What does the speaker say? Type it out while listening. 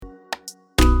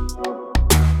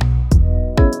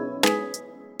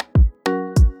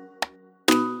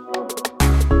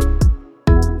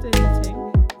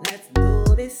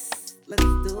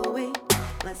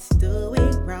Just do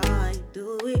it right,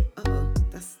 do it.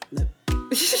 That's no.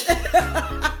 Do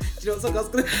you know what song I was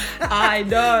gonna? I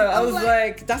know. I was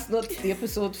like, that's not the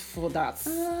episode for that. That's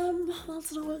not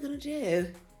what we're gonna do.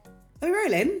 Are we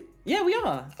rolling? Yeah, we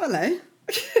are. Hello.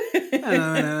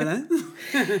 Hello.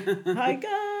 Hi, guys.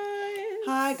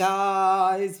 Hi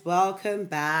guys, welcome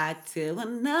back to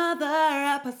another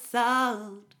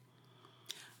episode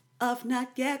of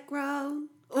Not Yet Grown.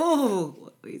 Oh,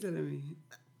 what are you telling me?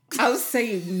 I was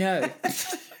saying no.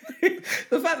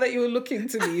 The fact that you were looking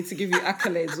to me to give you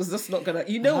accolades was just not gonna.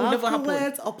 It will never happen.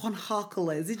 Accolades upon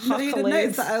accolades. Did you not hear the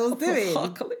notes that I was doing?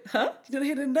 Huh? Did you not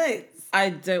hear the notes? I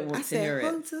don't want I to hear said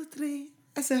it. 1, 2, 3.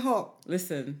 I said hop.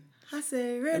 Listen, I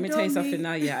said red. let me tell you something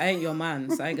now. Yeah, I ain't your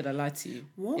man, so I ain't gonna lie to you.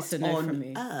 What It's a no on from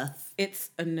me. earth?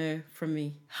 It's a no from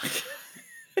me.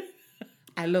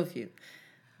 I love you,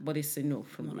 but it's a no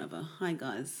from me. Whatever. Hi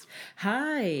guys.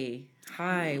 Hi.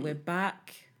 We're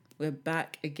back. We're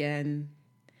back again.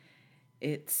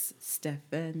 It's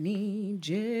Stephanie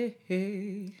J.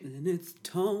 And it's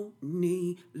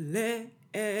Tony Lay.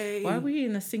 Why are we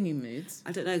in a singing mood?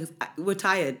 I don't know, because we're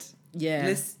tired.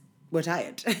 Yeah. We're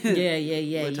tired.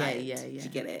 Yeah. We're tired. You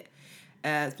get it?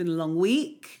 It's been a long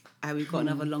week. We've got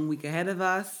another long week ahead of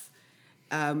us.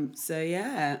 So,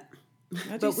 yeah.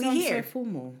 Why do But you we're sound here. so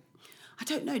formal? I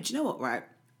don't know. Do you know what, right?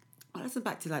 I listen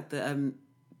back to, like,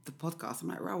 the podcast. I'm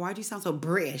like, right, why do you sound so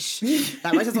British? Like,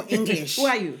 why do you sound so English? Who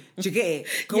are you? Do you get it?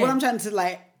 Because Yeah. when I'm trying to,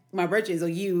 like, my bridges or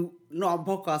you not on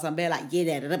podcast, I'm there like,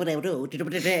 yeah,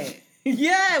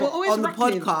 Yeah, we're always on the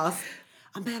rapping. podcast,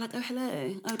 I'm there like, oh,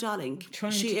 hello. Oh, darling.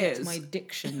 Trying she to get is. my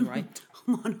diction right.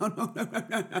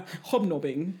 No.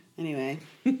 Hobnobbing. Anyway.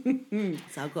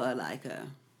 So I've got to, like, I've got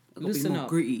to be Loosen more up.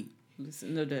 gritty.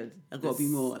 Listen, no. I've got to be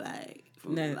more, like,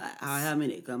 from, No. like, how I am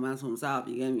in it, because I'm from South,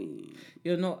 you get me?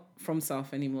 You're not from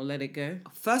South anymore. Let it go.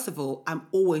 First of all, I'm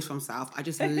always from South. I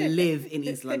just live in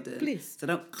East London. Please. So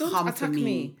don't Don't come attack for me.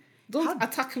 me. Don't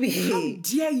attack me. How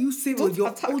dare you say with your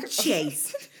attack old us.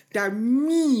 chest that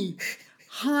me,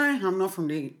 I'm not from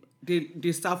the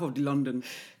south of the London.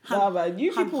 Nah, man,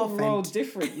 you I'm people Hoffend. roll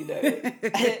different, you know.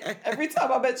 Every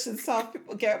time I mention South,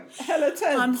 people get hella tense.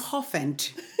 I'm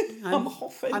Hoffend. I'm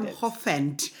offended. I'm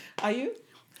Hoffend. Are you?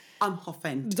 I'm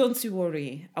Hoffend. Don't you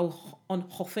worry. I'll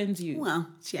offend you. Well,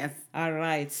 yes. All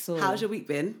right. So How's your week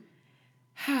been?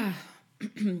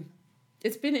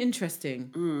 it's been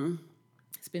interesting.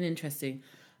 It's been interesting.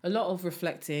 A lot of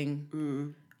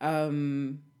reflecting.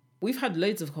 We've had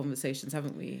loads of conversations,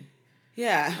 haven't we?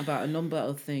 Yeah. About a number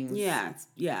of things. Yeah.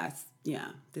 This week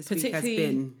has Particularly-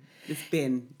 been. It's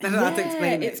been. I don't know how to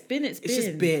explain it. It's been. It's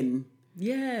just been.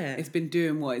 Yeah. It's been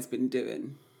doing what it's been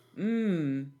doing.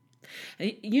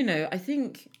 You know, I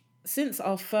think since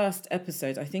our first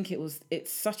episode, I think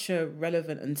it's such a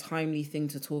relevant and timely thing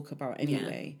to talk about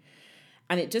anyway.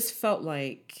 And it just felt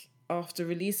like after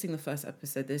releasing the first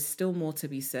episode, there's still more to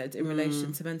be said in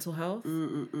relation to mental health.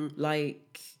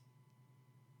 Like,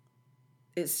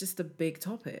 it's just a big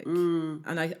topic.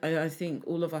 And I think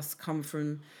all of us come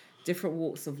from different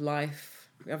walks of life.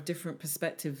 We have different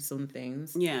perspectives on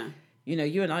things. Yeah. You know,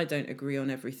 you and I don't agree on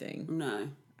everything. No.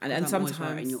 And I'm always right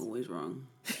sometimes, and you're always wrong.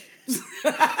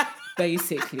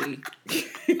 basically.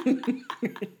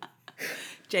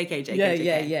 JK.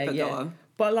 Yeah. But go on.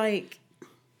 But like,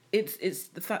 it's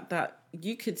the fact that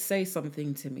you could say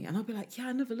something to me and I'll be like, yeah,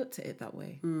 I never looked at it that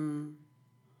way.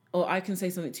 Or I can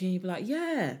say something to you and you'd be like,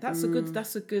 yeah, that's a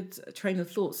good train of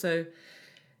thought. So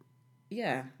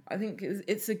yeah, I think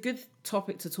it's a good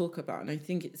topic to talk about. And I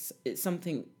think it's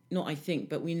something, not I think,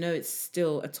 but we know it's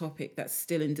still a topic that's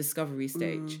still in discovery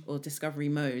stage or discovery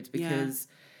mode because,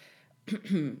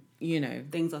 you know.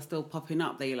 Things are still popping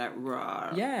up that you're like,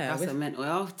 rah, Yeah, that's a mental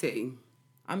health thing.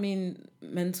 I mean,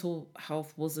 mental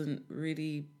health wasn't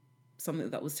really something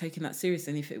that was taken that serious.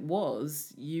 And if it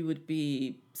was, you would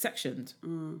be sectioned.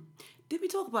 Did we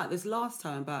talk about this last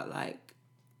time about like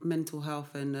mental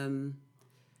health and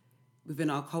within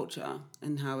our culture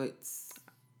and how it's...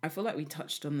 I feel like we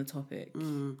touched on the topic.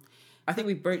 I think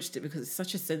we broached it because it's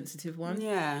such a sensitive one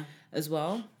as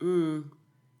well.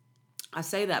 I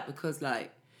say that because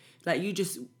like you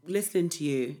just listening to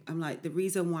you, I'm like, the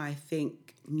reason why I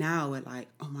think now we're like,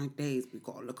 oh my days, we've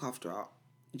got to look after our,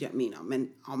 you know what I mean,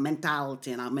 our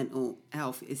mentality and our mental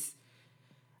health is,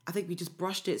 I think we just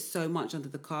brushed it so much under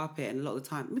the carpet, and a lot of the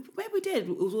time, maybe we did.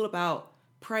 It was all about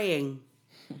praying.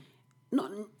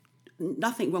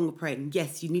 Nothing wrong with praying.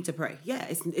 Yes, you need to pray. Yeah,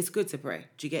 it's good to pray.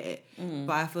 Do you get it?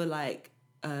 But I feel like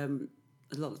a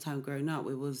lot of the time growing up,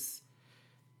 it was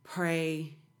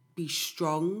pray, be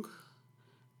strong,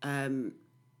 and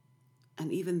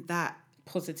even that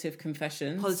Positive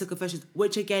confessions. positive confessions,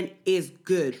 which again is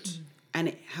good. and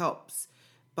it helps.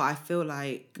 But I feel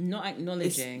like not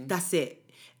acknowledging. That's it.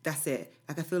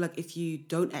 Like, I feel like if you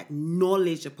don't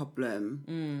acknowledge a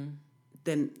problem,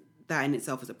 then that in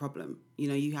itself is a problem. You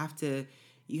know, you have to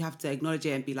acknowledge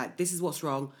it and be like, this is what's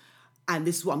wrong, and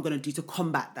this is what I'm going to do to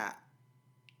combat that.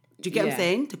 Do you get what I'm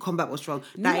saying? To combat what's wrong.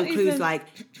 That includes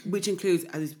which includes,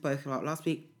 as we spoke about last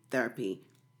week, therapy,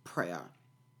 prayer,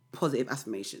 positive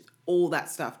affirmations, all that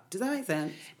stuff. Does that make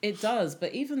sense? It does,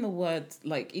 but even the word,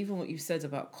 like, even what you said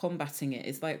about combating it,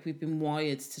 is like we've been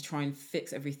wired to try and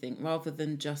fix everything rather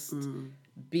than just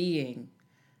being.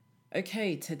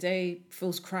 Okay, today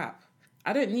feels crap.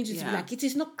 I don't need you to be like, it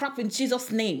is not crap in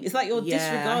Jesus' name. It's like you're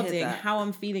disregarding how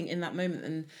I'm feeling in that moment.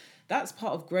 And that's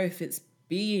part of growth. It's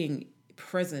being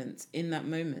present in that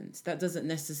moment. That doesn't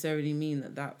necessarily mean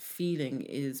that feeling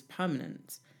is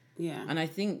permanent. Yeah. And I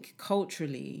think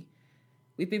culturally,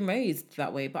 we've been raised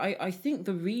that way. But I think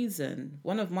the reason,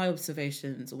 one of my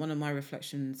observations, or one of my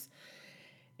reflections,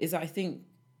 is that I think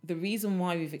the reason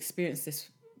why we've experienced this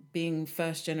being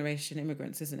first generation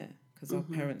immigrants, isn't it? Because our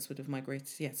parents would have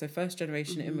migrated. Yeah, so first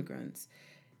generation immigrants,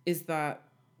 is that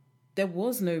there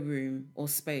was no room or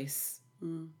space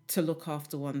to look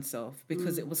after oneself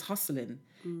because it was hustling.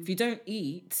 If you don't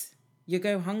eat, you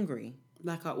go hungry.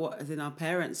 Like as in our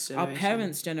parents' generation? Our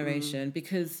parents' generation,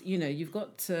 because, you know, you've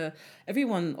got to...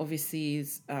 Everyone,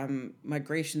 obviously's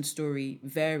migration story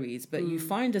varies, but you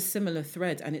find a similar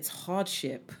thread, and it's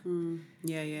hardship.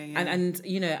 Yeah. And,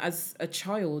 you know, as a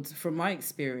child, from my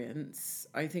experience,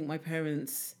 I think my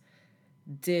parents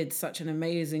did such an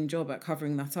amazing job at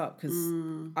covering that up, because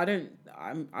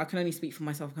I can only speak for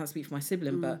myself, I can't speak for my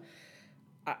sibling, but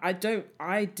I didn't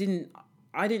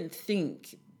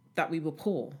think that we were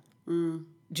poor. Do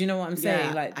you know what I'm saying?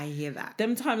 Yeah, like, I hear that.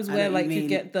 Them times where like you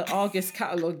get the Argus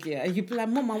catalogue, and you'd be like,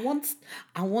 Mom,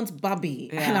 I want Barbie,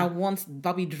 and I want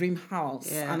Barbie Dream House,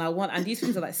 and these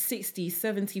things are like 60,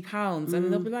 70 pounds,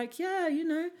 and they'll be like, yeah, you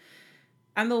know,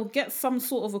 and they'll get some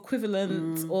sort of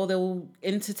equivalent, or they'll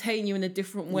entertain you in a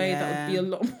different way that would be a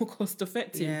lot more cost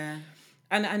effective. Yeah.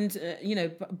 And you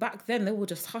know, back then they were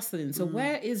just hustling. So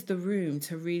where is the room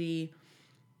to really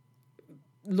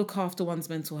look after one's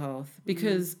mental health?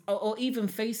 Because or even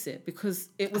face it, because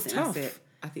it was tough.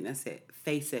 I think that's it.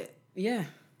 Face it. Yeah.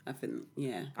 I think,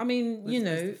 yeah. I mean, you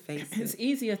know, it's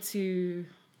easier to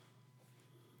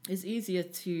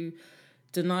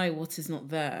deny what is not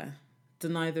there,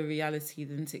 deny the reality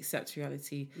than to accept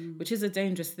reality, which is a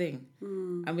dangerous thing.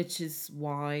 And which is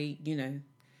why, you know,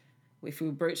 if we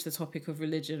broach the topic of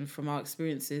religion from our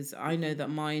experiences, I know that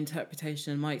my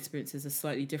interpretation and my experiences are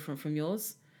slightly different from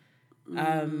yours.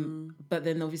 But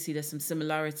then obviously there's some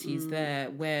similarities there,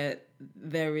 where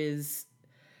there is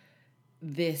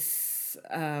this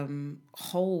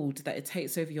hold that it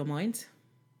takes over your mind,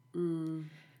 and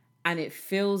it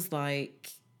feels like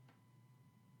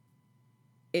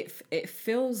it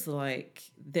feels like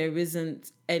there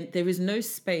is no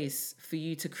space for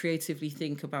you to creatively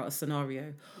think about a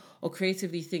scenario, or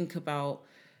creatively think about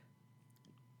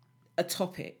a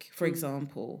topic, for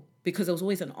example, because there was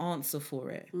always an answer for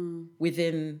it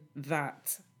within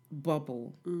that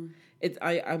bubble.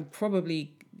 I'm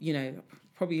probably, you know,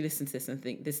 listen to this and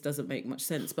think this doesn't make much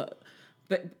sense, but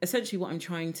essentially what I'm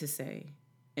trying to say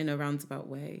in a roundabout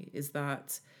way is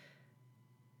that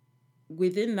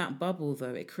within that bubble,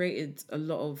 though, it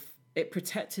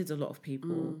protected a lot of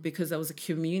people, because there was a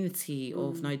community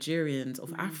of Nigerians,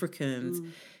 of Africans,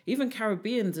 even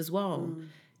Caribbeans as well,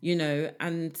 you know,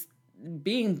 and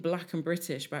being Black and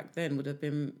British back then would have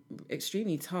been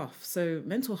extremely tough. So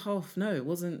mental health, no,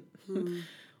 wasn't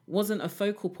a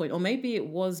focal point. Or maybe it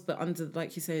was, but under,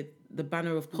 like you said, the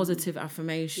banner of positive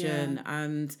affirmation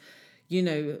and, you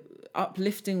know,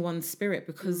 uplifting one's spirit,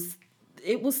 because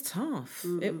it was tough.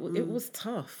 It was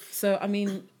tough. So, I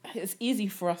mean, it's easy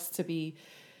for us to be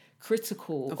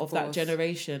critical of that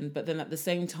generation, but then at the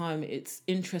same time, it's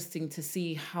interesting to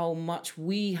see how much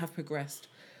we have progressed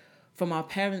from our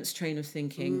parents' train of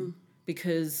thinking,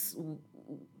 because,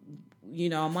 you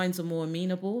know, our minds are more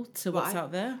amenable to what's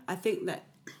out there. I think that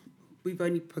we've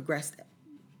only progressed.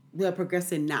 We're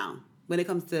progressing now. When it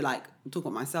comes to, like, talk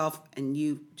about myself and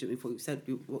you, Jimmy, before you said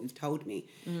what you've told me,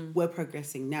 we're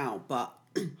progressing now. But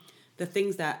the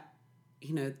things that,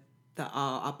 you know, that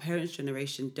our parents'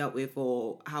 generation dealt with,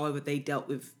 or however they dealt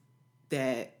with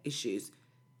their issues,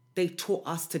 they taught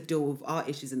us to deal with our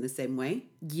issues in the same way.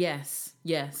 Yes.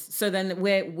 So then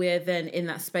we're then in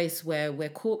that space where we're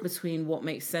caught between what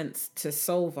makes sense to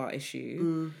solve our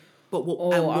issue, but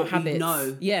what our we habits.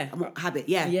 know, yeah, and what habit,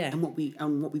 and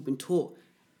what we've been taught.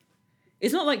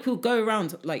 It's not like we'll go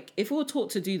around, like, if we're taught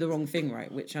to do the wrong thing,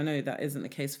 right, which I know that isn't the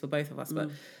case for both of us,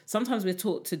 but sometimes we're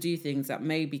taught to do things that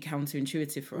may be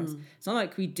counterintuitive for us. It's not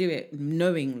like we do it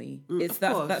knowingly. It's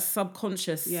that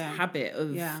subconscious habit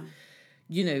of,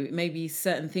 you know, maybe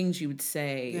certain things you would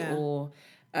say or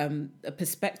a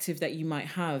perspective that you might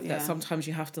have that sometimes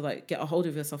you have to, like, get a hold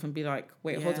of yourself and be like,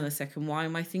 wait, hold on a second, why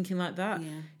am I thinking like that?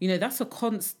 You know, that's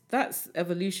that's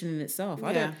evolution in itself.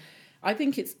 I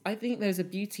think there's a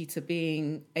beauty to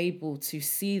being able to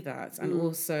see that and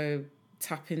also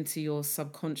tap into your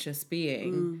subconscious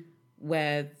being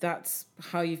where that's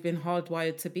how you've been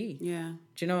hardwired to be. Yeah.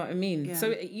 Do you know what I mean? Yeah.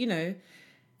 So, you know,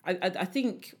 I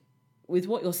think with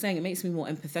what you're saying, it makes me more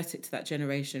empathetic to that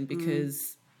generation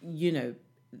because, you know,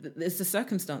 it's the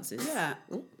circumstances. Yeah.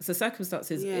 It's the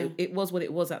circumstances. Yeah. It was what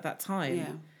it was at that time.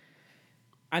 Yeah.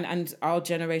 And our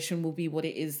generation will be what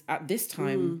it is at this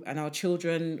time, and our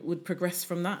children would progress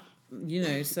from that, you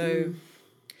know. So,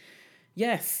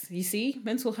 yes, you see,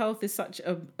 mental health is such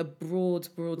a broad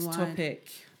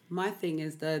topic. My thing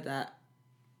is, though, that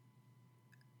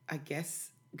I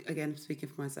guess, again, speaking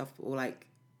for myself, or like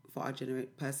for our generation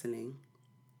personally,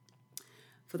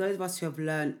 for those of us who have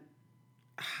learned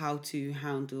how to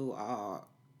handle our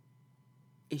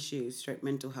issues, stroke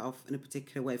mental health in a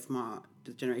particular way from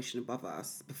the generation above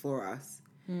us, before us,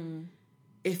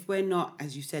 if we're not,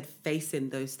 as you said, facing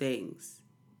those things,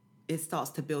 it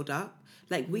starts to build up.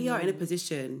 Like, we are in a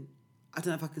position, I don't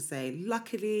know if I can say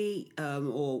luckily,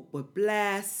 or we're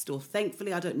blessed, or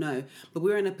thankfully, I don't know, but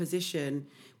we're in a position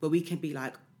where we can be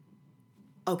like,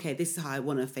 okay, this is how I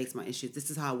want to face my issues, this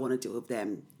is how I want to deal with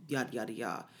them, yada, yada,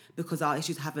 yada. Because our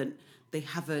issues haven't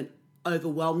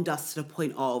overwhelmed us to the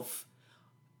point of,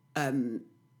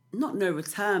 not no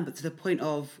return, but to the point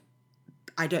of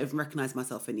I don't even recognize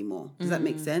myself anymore. Does that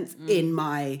make sense? In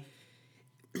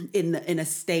a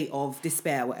state of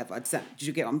despair, or whatever. Did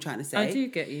you get what I'm trying to say? I do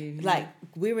get you. Like,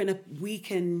 we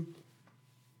can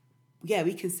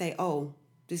say, oh,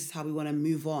 this is how we want to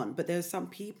move on. But there's some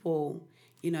people,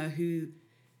 you know, who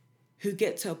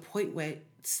get to a point where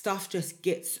stuff just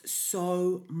gets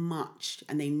so much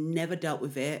and they never dealt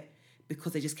with it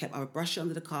because they just kept either brushing it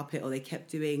under the carpet, or they kept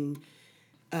doing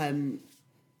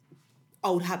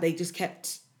they just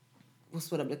kept, what's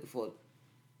what I'm looking for?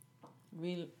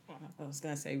 I was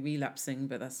going to say relapsing,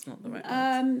 but that's not the right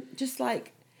word.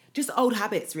 Just old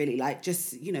habits, really, like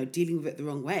just, you know, dealing with it the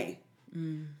wrong way.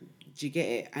 Do you get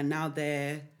it? And now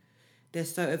they're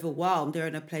so overwhelmed. They're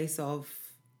in a place of...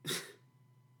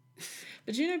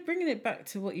 But, you know, bringing it back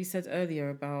to what you said earlier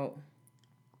about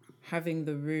having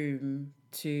the room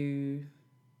to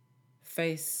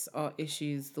face our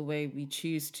issues the way we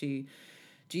choose to,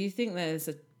 do you think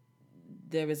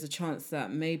there is a chance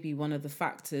that maybe one of the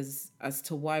factors as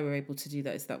to why we're able to do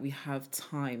that is that we have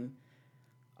time?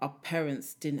 Our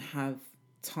parents didn't have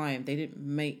time. They didn't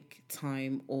make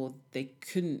time, or they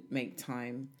couldn't make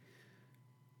time.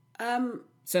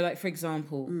 So, like, for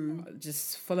example,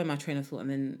 just follow my train of thought and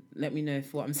then let me know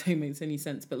if what I'm saying makes any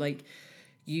sense. But, like,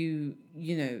 you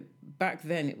know, back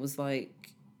then it was like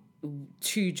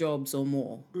 2 jobs or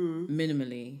more,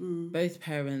 minimally. Both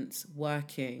parents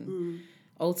working,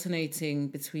 alternating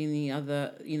between the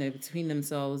other, you know, between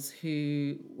themselves,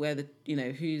 who's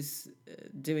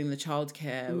doing the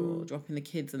childcare or dropping the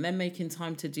kids, and then making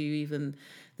time to do even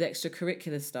the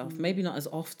extracurricular stuff. Maybe not as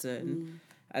often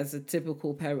as a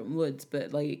typical parent would,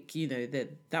 but, like, you know,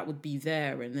 that would be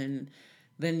there. And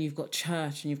then you've got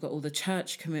church, and you've got all the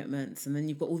church commitments, and then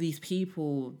you've got all these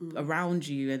people around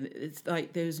you, and it's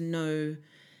like there's no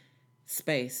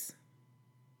space.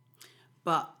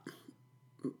 But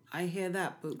I hear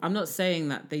that, but I'm not saying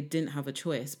that they didn't have a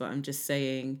choice, but I'm just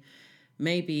saying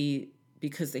maybe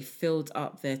because they filled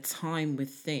up their time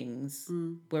with things,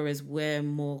 whereas we're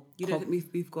more... You don't think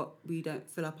we don't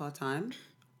fill up our time?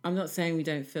 I'm not saying we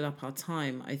don't fill up our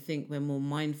time. I think we're more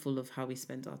mindful of how we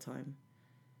spend our time.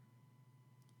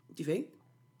 Do you think?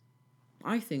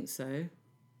 I think so.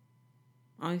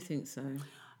 I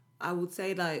would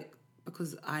say, like,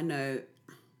 because I know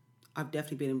I've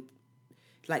definitely been,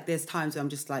 like, there's times where I'm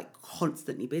just, like,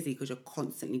 constantly busy because you're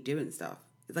constantly doing stuff.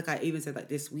 It's like I even said, like,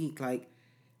 this week, like,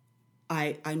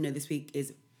 I know this week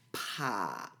is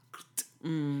packed.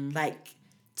 Like,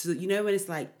 so, you know, when it's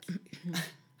like...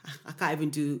 I can't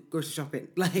even do grocery shopping.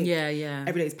 Like,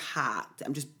 every day is packed.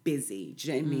 I'm just busy. Do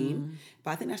you know what I mean?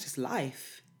 But I think that's just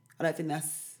life. I don't think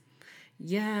that's...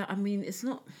 Yeah, I mean, it's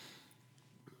not...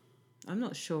 I'm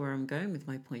not sure where I'm going with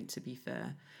my point, to be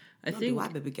fair. I think... Why,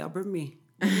 baby girl? Bring me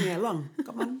along.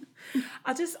 Come on.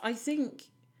 I think...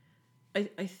 I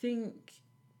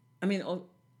mean,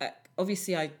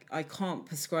 obviously I can't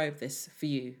prescribe this for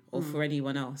you or for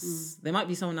anyone else. There might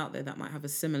be someone out there that might have a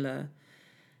similar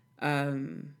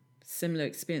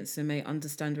experience and may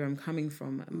understand where I'm coming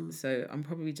from. So I'm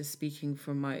probably just speaking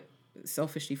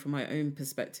selfishly from my own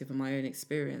perspective and my own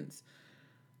experience.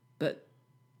 But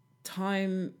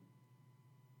time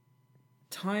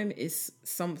is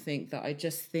something that I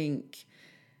just think,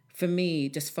 for me,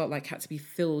 just felt like had to be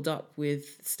filled up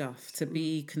with stuff to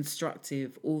be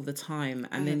constructive all the time.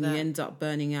 And then you end up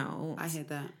burning out. I hear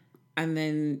that. And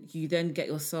then you then get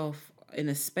yourself in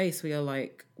a space where you're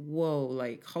like, whoa,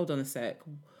 like, hold on a sec.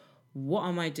 What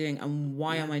am I doing and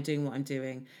why am I doing what I'm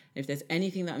doing? If there's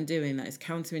anything that I'm doing that is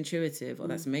counterintuitive or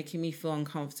that's making me feel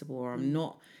uncomfortable or I'm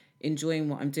not enjoying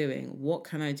what I'm doing, what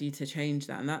can I do to change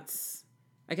that? And that's,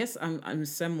 I guess I'm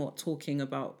somewhat talking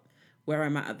about where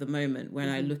I'm at the moment when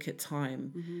I look at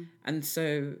time. And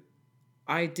so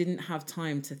I didn't have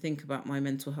time to think about my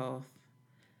mental health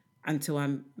until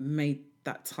I made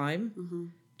that time.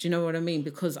 Do you know what I mean?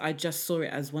 Because I just saw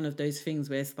it as one of those things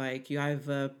where it's like you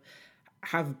either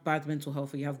have bad mental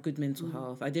health or you have good mental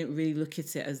health. I didn't really look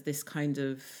at it as this kind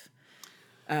of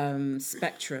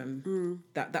spectrum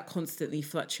that constantly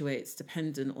fluctuates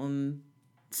dependent on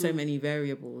so many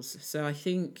variables. So I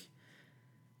think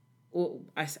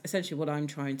essentially what I'm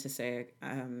trying to say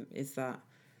is that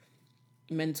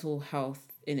mental health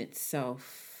in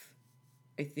itself,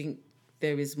 I think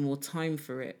there is more time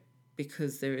for it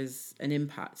because there is an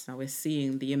impact. Now we're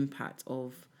seeing the impact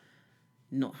of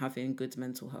not having good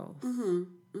mental health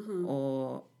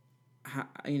or,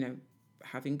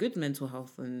 having good mental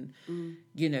health and,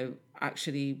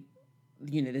 actually,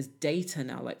 there's data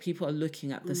now, like people are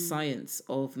looking at the science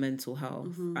of mental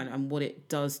health and what it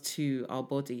does to our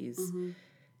bodies.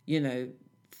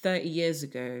 30 years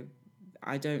ago,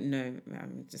 I don't know,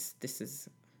 this is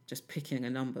just picking a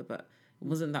number, but it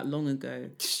wasn't that long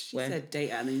ago. She said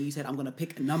data and then you said, I'm going to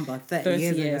pick a number 30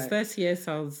 years ago. 30 years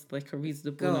sounds like a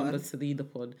reasonable number to lead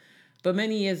upon. But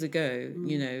many years ago,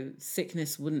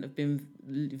 sickness wouldn't have been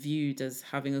viewed as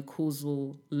having a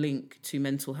causal link to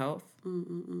mental health.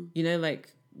 Like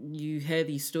you hear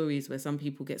these stories where some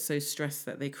people get so stressed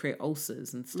that they create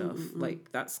ulcers and stuff.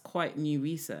 Like that's quite new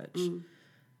research.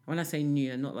 When I say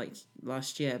new, not like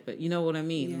last year, but you know what I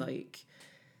mean? Yeah. Like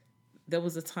there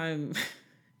was a time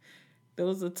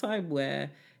where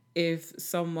if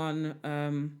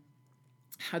someone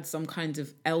had some kind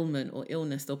of ailment or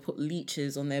illness, they'll put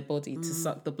leeches on their body to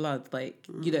suck the blood. Like,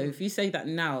 if you say that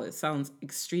now, it sounds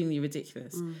extremely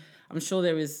ridiculous. I'm sure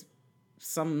there is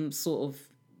some sort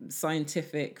of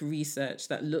scientific research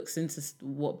that looks into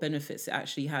what benefits it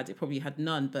actually had. It probably had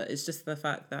none, but it's just the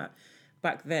fact that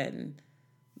back then,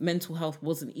 mental health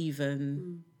wasn't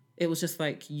even... It was just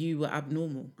like you were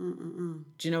abnormal. Do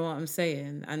you know what I'm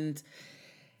saying? And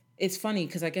it's funny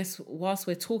because I guess whilst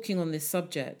we're talking on this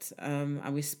subject and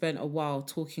we spent a while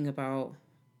talking about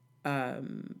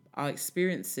our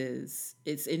experiences,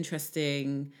 it's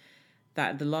interesting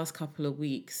that the last couple of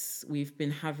weeks we've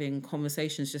been having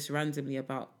conversations just randomly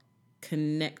about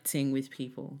connecting with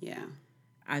people. Yeah.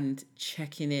 And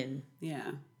checking in.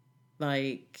 Yeah.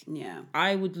 Like,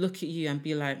 I would look at you and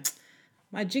be like,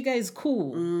 my jigger is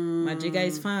cool. My jigger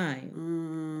is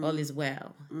fine. All is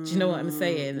well. Do you know what I'm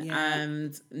saying? Yeah.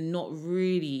 And not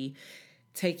really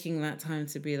taking that time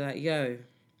to be like, yo,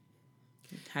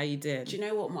 how you doing? Do you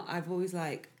know what? I've always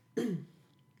like,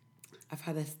 I've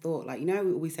had this thought, like, we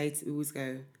always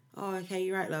go, oh, okay,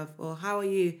 you're right, love. Or how are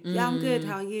you? Yeah, I'm good.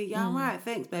 How are you? Yeah, I'm right.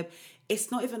 Thanks, babe.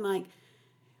 It's not even like,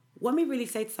 when we really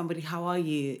say to somebody, how are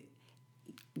you?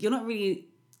 You're not really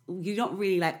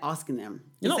like asking them.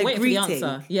 You're not waiting for the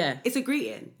answer. Yeah. It's a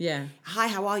greeting. Yeah. Hi,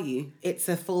 how are you? It's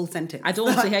a full sentence. I don't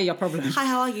want to hear your problem. Hi,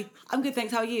 how are you? I'm good,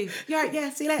 thanks. How are you? You're right,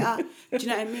 yeah, see you later. Do you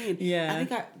know what I mean? Yeah. I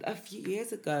think a few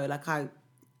years ago, like I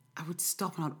would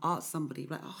stop and I'd ask somebody,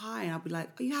 like, oh, hi. And I'd be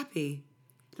like, are you happy?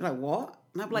 They're like, what?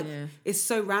 And I'd be like, it's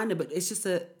so random, but it's just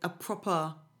a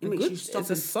proper, it makes you stop and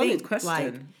think. It's a solid question.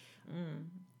 Like,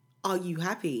 are you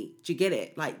happy? Do you get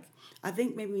it? Like, I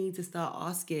think maybe we need to start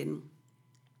asking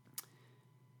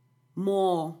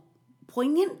more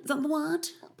poignant, is that the word?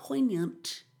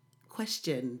 Poignant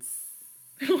questions.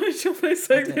 What's your face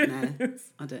like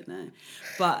I don't know.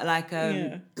 But like,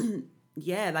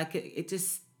 like it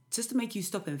just to make you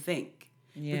stop and think.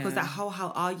 Yeah. Because that whole how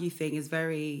are you thing is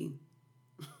very...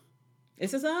 It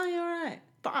says, oh, you're right.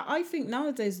 But I think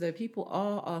nowadays, though, people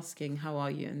are asking, how are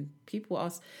you? And people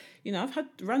ask, I've had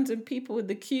random people in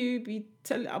the queue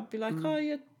I'll be like, oh,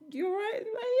 you're right? Like,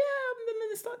 yeah,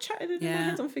 and start chatting, and in my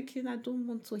head I'm thinking, I don't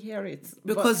want to hear it.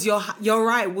 Because you're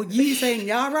right. Well, you saying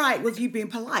you're right was you being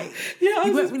polite. Yeah,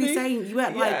 you weren't really saying, you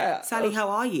weren't yeah, like, Sally, how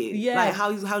are you? yeah. Like,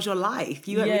 how's your life?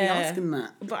 You weren't really asking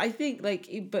that. But I think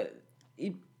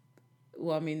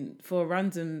well, I mean, for a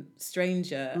random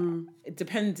stranger,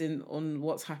 depending on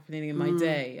what's happening in my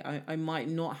day, I might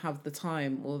not have the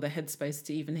time or the headspace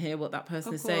to even hear what that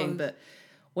person is saying. But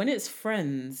when it's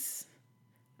friends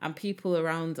and people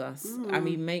around us, and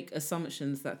we make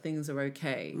assumptions that things are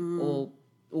okay or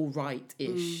all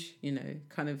right-ish, you know,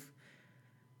 kind of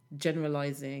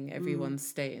generalizing everyone's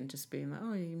state and just being like,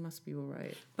 oh, you must be all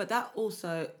right. But that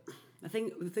also, I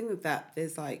think the thing with that,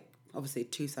 there's like, obviously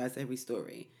two sides to every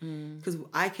story. Because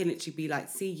I can literally be like,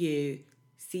 see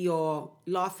you're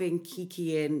laughing,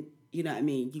 kikiing, you know what I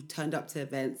mean? You turned up to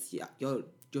events,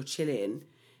 you're chilling.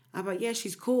 I'm like, yeah,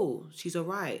 she's cool. She's all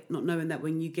right. Not knowing that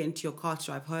when you get into your car to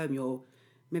drive home, you're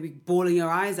maybe bawling your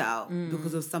eyes out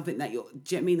because of something that do you know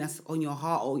what I mean, that's on your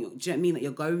heart, or do you know what I mean, that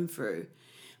you're going through.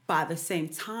 But at the same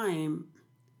time,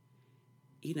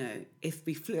 you know, if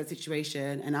we flip a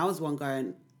situation and I was one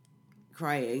going,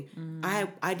 crying,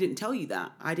 I didn't tell you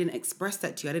that. I didn't express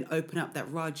that to you. I didn't open up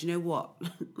that, Raj, you know what?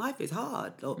 Life is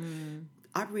hard. Or,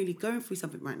 I'm really going through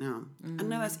something right now. I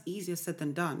know that's easier said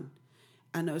than done.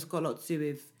 I know it's got a lot to do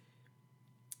with,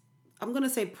 I'm going to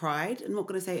say pride. I'm not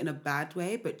going to say it in a bad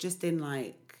way, but just in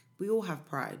like, we all have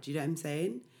pride. You know what I'm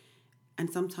saying? And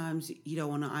sometimes you don't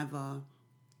want to either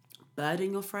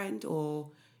burden your friend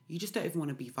or you just don't even want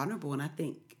to be vulnerable. And I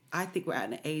think we're at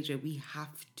an age where we have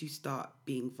to start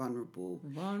being vulnerable.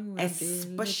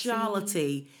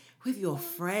 Especially with your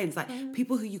friends. Like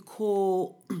people who you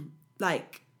call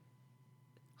like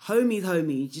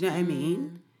homies. Do you know what I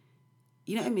mean?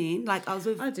 You know what I mean? Like I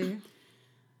do.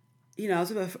 You know, I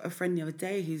was with a friend the other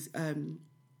day who's and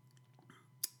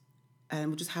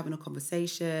we're just having a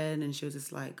conversation and she was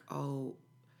just like, oh,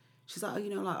 she's like, oh,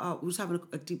 you know, like, oh, we're just having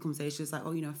a deep conversation. She's like,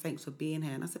 oh, you know, thanks for being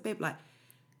here. And I said, babe, like,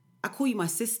 I call you my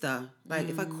sister. Like,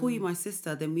 if I call you my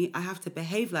sister, then I have to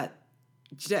behave like,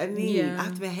 do you know what I mean? Yeah. I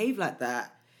have to behave like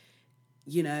that.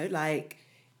 You know, like,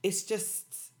 it's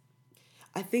just,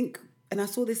 I think, and I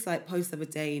saw this, like, post the other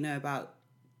day, you know, about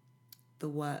the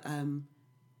word,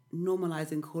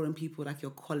 normalizing calling people like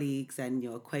your colleagues and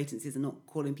your acquaintances and not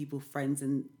calling people friends,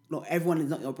 and not everyone is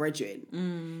not your brethren.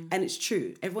 And it's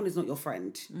true. Everyone is not your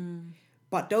friend.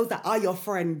 But those that are your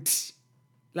friend,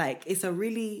 like, it's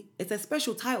a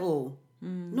special title.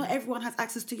 Not everyone has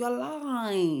access to your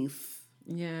life.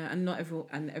 Yeah, and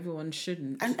everyone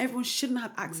shouldn't. And everyone shouldn't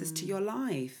have access to your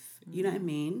life. You know what I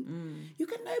mean? You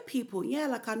can know people. Yeah,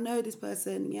 like I know this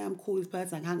person. Yeah, I'm cool with this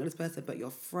person. I can hang with this person. But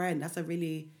your friend, that's a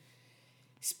really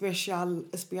speciality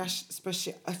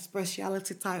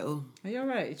title. Are you all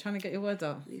right? You're trying to get your word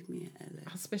out? Leave me alone.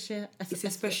 It's a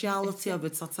speciality of a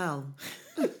total.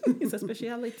 It's a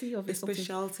speciality of a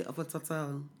speciality of a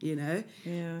total, you know?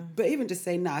 Yeah. But even just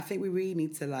saying that, I think we really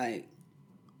need to like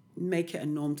make it a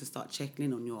norm to start checking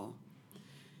in on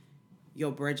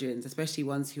your brethren, especially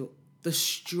ones who, the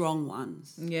strong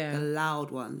ones, yeah, the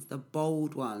loud ones, the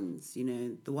bold ones, you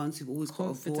know, the ones who've always got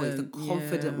a voice, the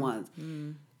confident ones.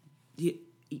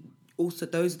 Also,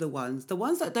 those are the ones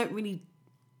that don't really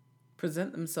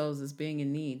present themselves as being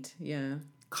in need. Yeah.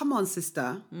 Come on,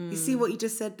 sister. You see what you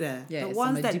just said there? Yeah, the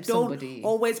ones that don't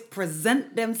always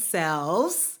present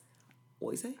themselves,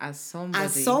 what you say? As somebody.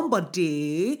 As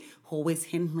somebody who always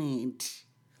hinted.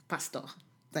 Pastor.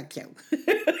 Thank you.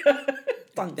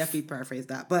 Definitely paraphrase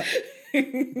that. But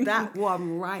that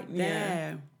one right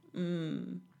there. Yeah.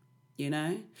 You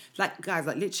know? Like, guys,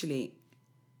 like literally,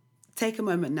 take a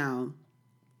moment now.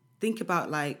 Think about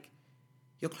like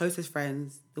your closest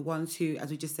friends, the ones who,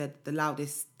 as we just said, the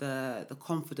loudest, the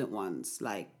confident ones.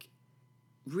 Like,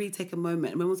 really take a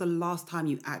moment. When was the last time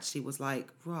you actually was like,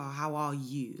 "Rah, how are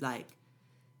you? Like,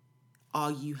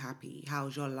 are you happy?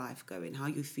 How's your life going? How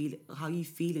you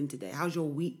feeling today? How's your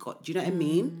week got?" Do you know what I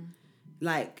mean?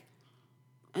 Like,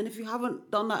 and if you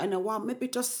haven't done that in a while, maybe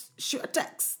just shoot a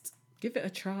text. Give it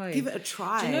a try. Give it a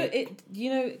try. Do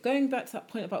you know, going back to that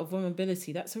point about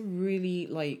vulnerability, that's a really,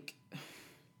 like,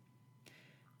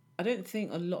 I don't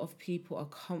think a lot of people are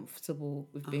comfortable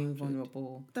with being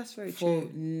vulnerable. That's very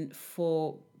true.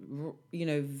 For, you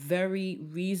know, very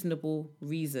reasonable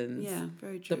reasons. Yeah,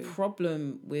 very true. The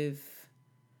problem with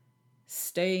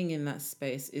staying in that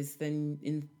space is then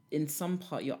in some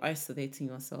part you're isolating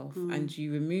yourself and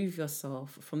you remove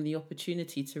yourself from the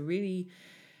opportunity to really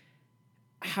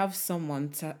have someone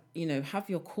to, you know, have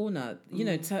your corner. You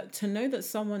know, to know that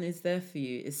someone is there for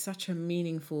you is such a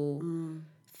meaningful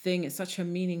thing. It's such a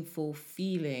meaningful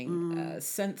feeling,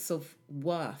 sense of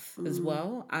worth as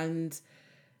well. And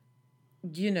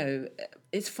you know,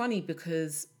 it's funny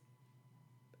because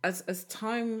as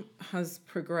time has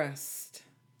progressed,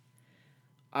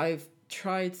 I've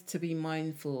tried to be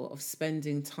mindful of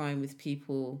spending time with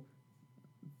people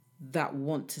that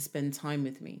want to spend time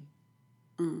with me.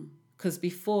 Because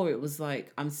before it was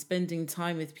like, I'm spending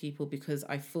time with people because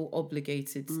I feel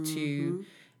obligated to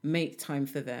make time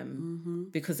for them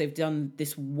because they've done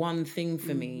this one thing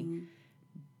for me.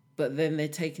 But then they're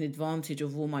taking advantage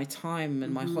of all my time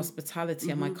and my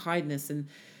hospitality and my kindness. And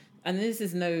this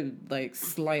is no like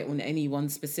slight on anyone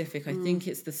specific. I think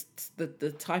it's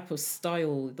the type of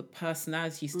style, the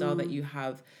personality style that you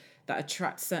have that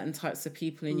attracts certain types of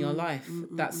people in your life.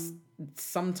 That's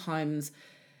sometimes,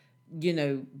 you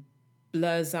know,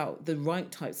 blurs out the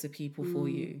right types of people for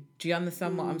you. Do you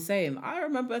understand what I'm saying? I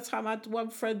remember a time I had one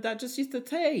friend that just used to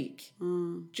take.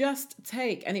 Just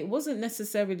take. And it wasn't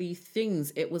necessarily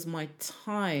things. It was my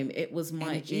time. It was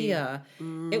my ear.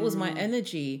 It was my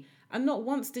energy. And not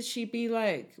once did she be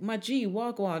like, my G,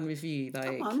 wagwan with you.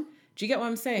 Like, do you get what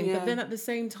I'm saying? Yeah. But then at the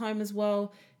same time as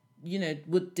well, you know,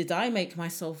 did I make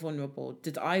myself vulnerable?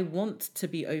 Did I want to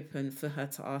be open for her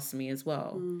to ask me as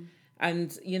well?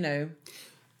 And, you know...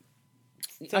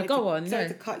 Sorry go on. Sorry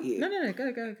to cut you. No.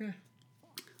 Go.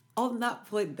 On that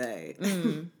point, though,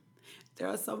 there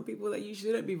are some people that you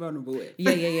shouldn't be vulnerable with.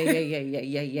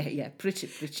 Yeah. Preach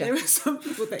it. There are some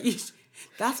people that you.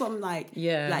 That's what I'm like.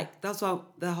 Yeah. Like that's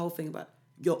what the whole thing about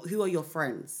who are your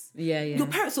friends. Yeah. Your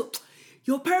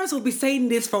parents will be saying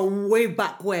this from way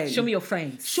back when. Show me your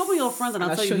friends. Show me your friends, and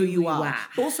I'll tell you who you are.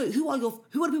 But also, who are the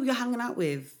people you're hanging out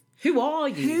with? Who are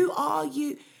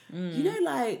you? You know,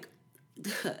 like.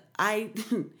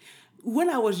 When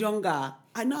I was younger,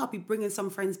 I know I'd be bringing some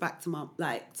friends back to my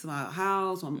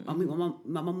house. I meet my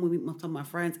mum will meet some of my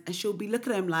friends, and she'll be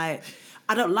looking at them like,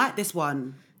 I don't like this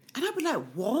one, and I'd be like,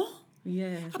 what?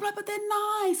 Yeah. I'd be like, but they're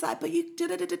nice, like, but you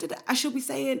and she'll be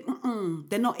saying,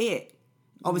 they're not it.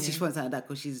 Obviously, she won't say that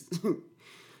because she's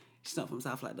not from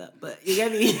South like that, but you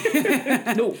get me?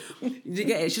 No. You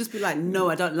get it? She'll just be like,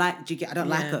 no, I don't like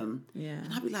them. Yeah.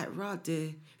 And I'd be like, rah,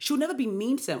 dear. She'll never be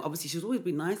mean to them. Obviously, she'll always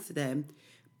be nice to them.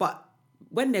 But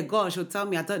when they're gone, she'll tell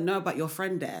me, I don't know about your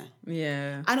friend there.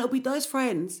 Yeah. And it'll be those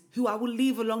friends who I will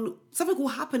leave along. Something will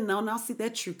happen now, and I'll see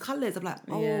their true colours. I'm like,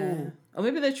 oh. Yeah. Or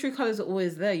maybe their true colours are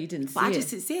always there. You didn't see it. But I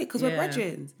just didn't see it because we're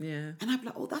brethren. Yeah. And I'd be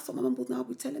like, oh, that's what my mum will now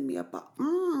be telling me about.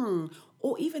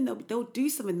 Or even they'll do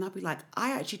something and I'll be like,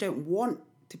 I actually don't want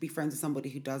to be friends with somebody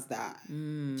who does that.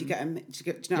 Do you get? Do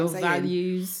you know your what I'm saying?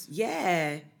 values.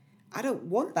 Yeah, I don't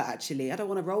want that actually. I don't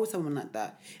want to roll with someone like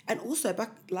that. And also,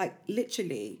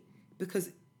 literally, because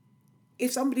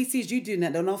if somebody sees you doing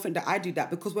that, they'll not think that I do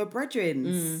that because we're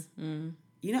brethren.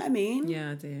 You know what I mean?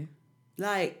 Yeah, I do.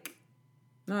 Like,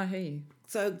 no, I hear you.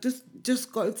 So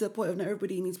just got to the point of not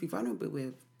everybody needs to be vulnerable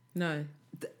with. No.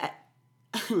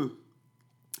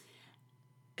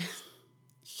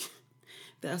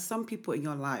 There are some people in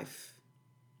your life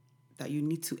that you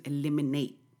need to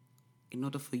eliminate in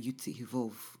order for you to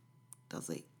evolve. Does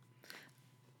it?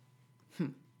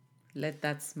 Let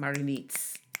that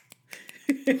marinate.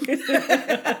 Look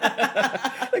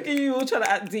at you all trying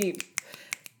to act deep.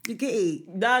 You get it?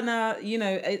 No, you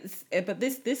know, but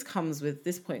this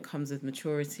point comes with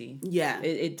maturity. Yeah.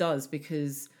 It does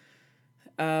because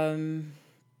some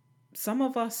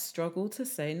of us struggle to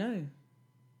say no.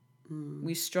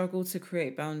 We struggle to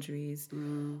create boundaries,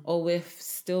 or we're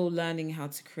still learning how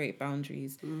to create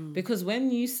boundaries. Because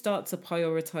when you start to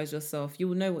prioritize yourself, you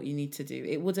will know what you need to do.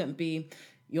 It wouldn't be,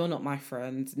 you're not my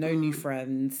friend, no new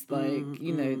friends.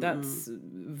 That's a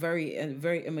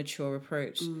very immature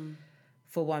approach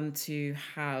for one to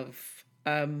have.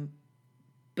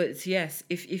 But yes,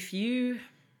 if you,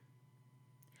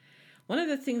 one of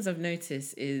the things I've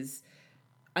noticed is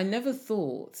I never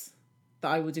thought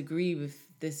that I would agree with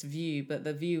this view, but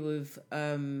the view of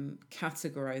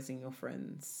categorizing your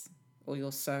friends or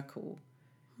your circle.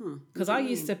 Because I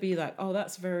used to be like, oh,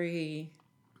 that's very...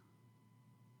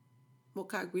 What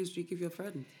categories do you give your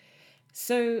friends?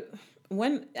 So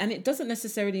and it doesn't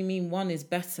necessarily mean one is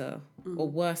better or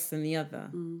worse than the other.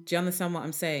 Do you understand what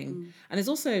I'm saying? And it's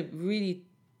also really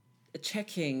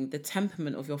checking the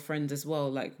temperament of your friend as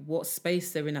well, like what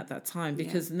space they're in at that time,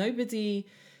 because nobody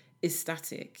is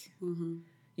static.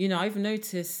 You know, I've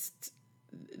noticed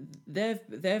there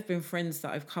have been friends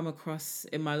that I've come across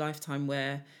in my lifetime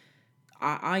where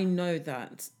I know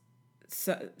that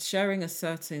sharing a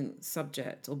certain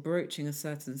subject or broaching a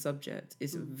certain subject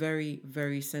is very,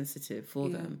 very sensitive for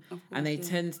them. Course, and they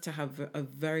tend to have a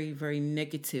very, very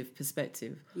negative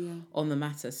perspective on the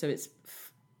matter. So it's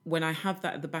when I have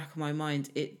that at the back of my mind,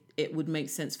 it it would make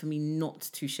sense for me not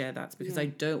to share that, because I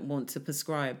don't want to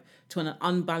prescribe to an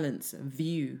unbalanced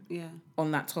view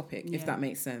on that topic, if that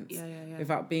makes sense,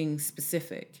 without being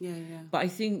specific. But I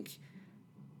think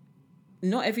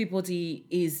not everybody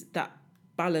is that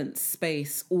balanced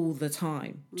space all the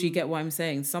time. Do you get what I'm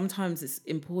saying? Sometimes it's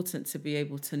important to be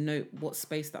able to note what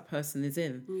space that person is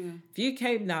in. If you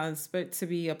came now and spoke to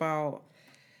me about,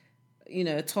 you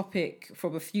know, a topic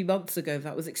from a few months ago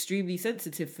that was extremely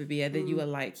sensitive for me, and then you were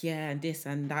like, yeah, and this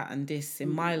and that and this in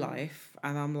my life,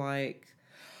 and I'm like,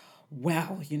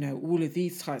 well, you know, all of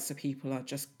these types of people are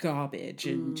just garbage,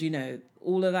 and you know,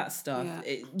 all of that stuff.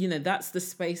 You know, that's the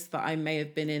space that I may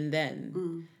have been in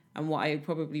then, and what I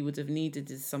probably would have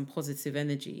needed is some positive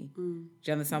energy. Do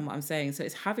you understand what I'm saying? So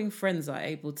it's having friends that are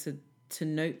able to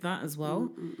note that as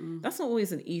well. That's not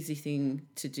always an easy thing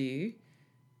to do,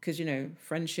 because, you know,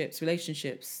 friendships,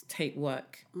 relationships take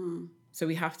work. So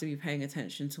we have to be paying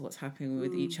attention to what's happening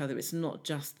with each other. It's not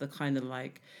just the kind of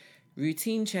like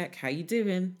routine check, how you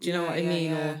doing? Do you know what I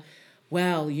mean? Or,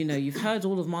 well, you know, you've heard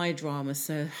all of my drama,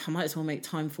 so I might as well make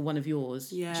time for one of yours.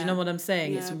 Do you know what I'm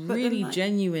saying? It's really like,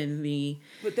 genuinely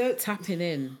tapping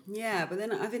in. Yeah, but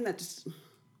then I think that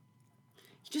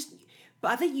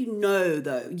but I think you know,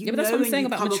 though. But that's what I'm saying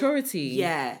about maturity.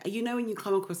 You know when you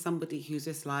come across somebody who's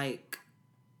just like,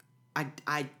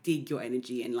 I dig your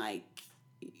energy, and like,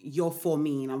 you're for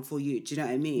me and I'm for you. Do you know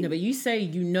what I mean? No, but you say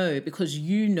you know because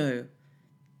you know.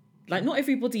 Like, not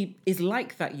everybody is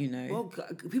like that, you know. Well,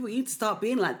 people, you need to start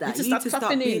being like that. You need to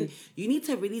start being. You need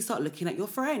to really start looking at your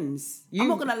friends. I'm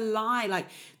not gonna lie. Like,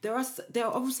 there are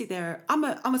obviously I'm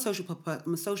a social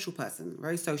person,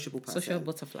 very sociable person. Social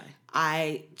butterfly.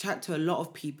 I chat to a lot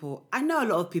of people. I know a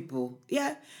lot of people.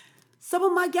 Yeah. Some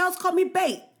of my girls call me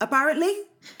bait, apparently.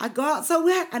 I go out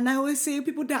somewhere and I always see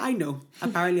people that I know.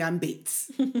 Apparently I'm bait.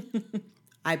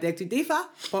 I beg to differ,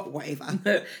 but whatever.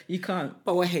 No, you can't.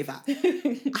 But whatever.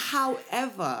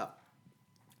 However,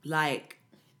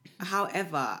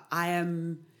 I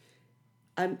am,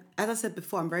 as I said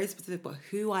before, I'm very specific about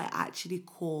who I actually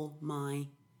call my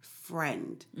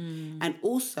friend. And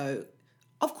also,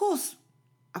 of course,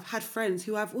 I've had friends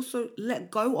who I've also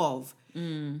let go of.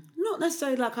 Not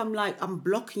necessarily like I'm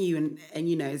blocking you and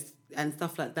you know, and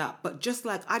stuff like that, but just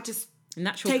like I just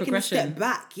natural taking progression. a step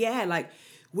back. Yeah, like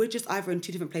we're just either in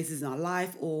two different places in our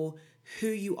life, or who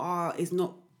you are is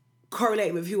not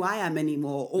correlating with who I am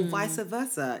anymore, or vice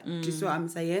versa. Do you see what I'm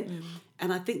saying?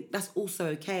 And I think that's also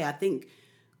okay. I think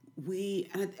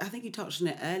I think you touched on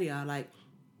it earlier, like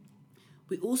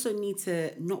we also need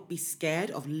to not be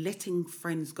scared of letting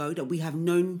friends go that we have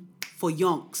known for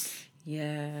yonks.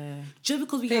 Yeah. Just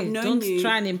because we have known you. Don't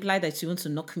try and imply that you want to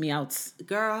knock me out.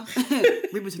 Girl,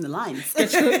 read between the lines.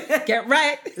 Get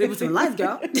right. Read between the lines,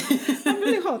 girl. I'm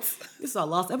really hot. This is our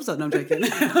last episode. No, I'm joking.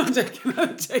 I'm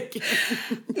joking.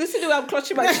 You see the way I'm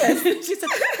clutching my chest? She said,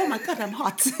 oh my God, I'm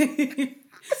hot.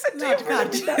 No,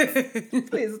 God.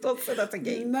 Please don't say that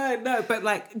again. No, but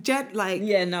like, Jed, like...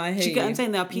 Yeah, no, I hear you. Do you get what I'm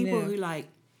saying? There are people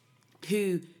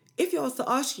who, if you was to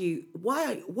ask you,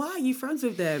 why are you friends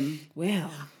with them?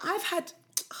 Well,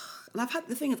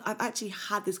 the thing is, I've actually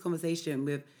had this conversation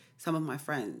with some of my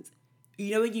friends.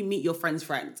 You know when you meet your friend's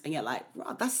friends and you're like,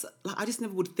 wow, that's like, I just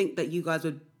never would think that you guys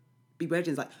would be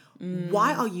virgins. Like,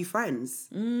 why are you friends?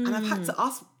 And I've had to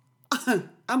ask, I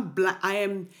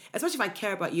am, especially if I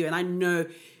care about you and I know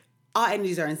our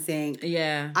energies are in sync.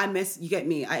 Yeah. You get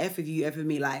me? I F with you, F with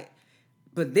me, like,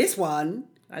 but this one,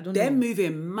 they're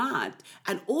moving mad.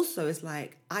 And also it's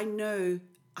like, I know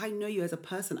you as a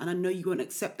person, and I know you won't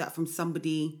accept that from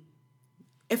somebody.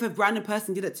 If a random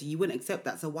person did it to you, you wouldn't accept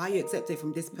that. So why you accept it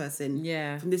from this person?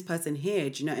 Yeah. From this person here?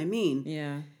 Do you know what I mean?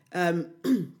 Yeah.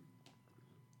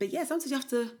 But yeah, sometimes you have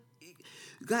to,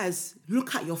 guys,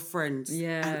 look at your friends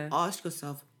and ask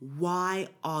yourself, why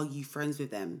are you friends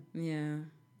with them? Yeah.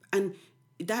 And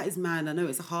that is, man, I know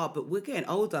it's hard, but we're getting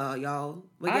older, y'all.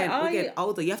 We're getting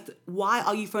older. You have to. Why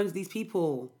are you friends with these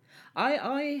people?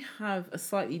 I have a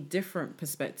slightly different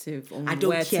perspective on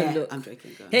where to look. I'm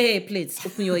joking. Go on. Hey, please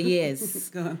open your ears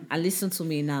Go on. and listen to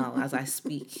me now as I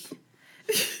speak.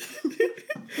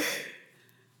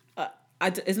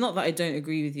 It's not that I don't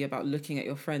agree with you about looking at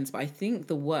your friends, but I think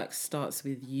the work starts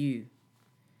with you.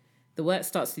 The work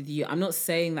starts with you. I'm not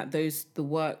saying that the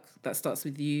work that starts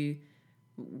with you,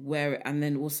 and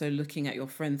then also looking at your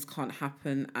friends can't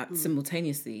happen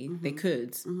simultaneously. They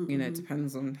could, you know, it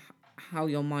depends on how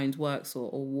your mind works or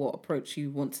what approach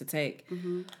you want to take.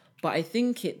 But I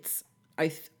think I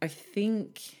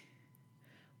think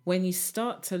when you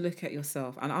start to look at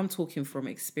yourself, and I'm talking from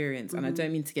experience, and I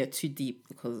don't mean to get too deep,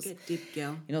 because get deep,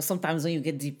 girl. You know, sometimes when you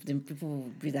get deep, then people will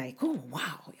be like, "Oh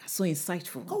wow, you're so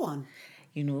insightful." Go on.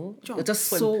 you know, John, you're just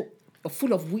swim. so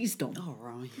full of wisdom Oh,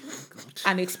 right. Oh, God.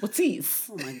 and expertise.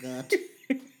 Oh, my God.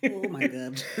 Oh, my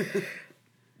God.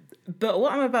 But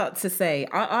what I'm about to say,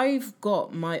 I've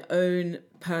got my own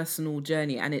personal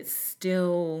journey, and I'm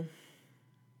still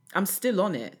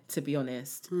on it, to be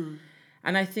honest.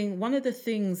 And I think one of the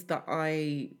things that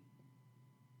I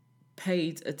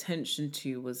paid attention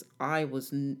to was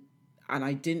and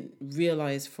I didn't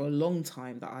realize for a long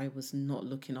time that I was not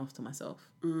looking after myself.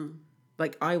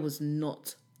 Like, I was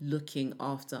not looking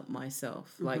after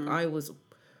myself. Like, I was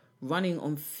running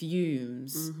on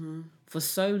fumes for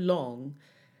so long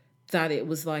that it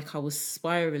was like I was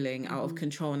spiraling out of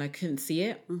control and I couldn't see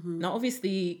it. Now,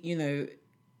 obviously, you know,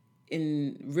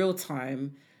 in real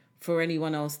time, for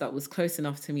anyone else that was close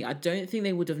enough to me, I don't think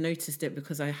they would have noticed it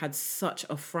because I had such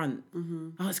a front.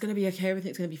 Oh, it's going to be okay.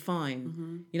 Everything's going to be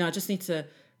fine. You know, I just need to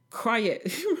cry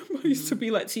it. I used to be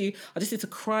like to you, I just need to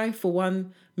cry for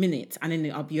 1 minute and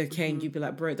then I'll be okay. And you'd be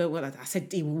like, bro, don't worry. I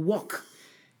said, it will walk.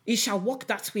 It shall walk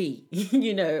that way.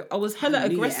 You know, I was hella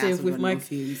aggressive with my...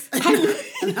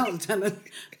 And I was telling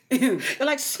You're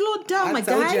like, slow down, my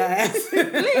guy.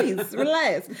 Please,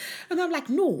 relax. And I'm like,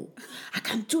 no, I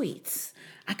can do it.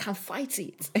 I can fight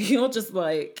it. And you're just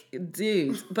like,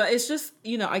 dude. But it's just,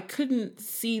 you know, I couldn't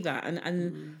see that.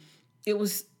 And it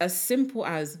was as simple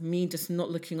as me just not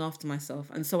looking after myself.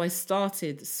 And so I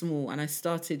started small and I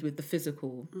started with the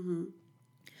physical.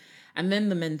 And then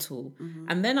the mental.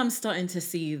 And then I'm starting to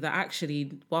see that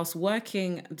actually, whilst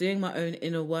working, doing my own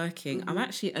inner working, I'm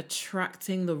actually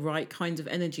attracting the right kind of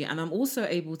energy. And I'm also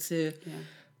able to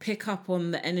pick up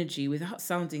on the energy without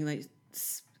sounding like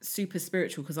super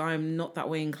spiritual, because I'm not that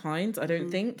way inclined, I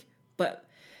don't think. But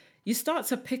you start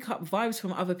to pick up vibes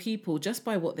from other people just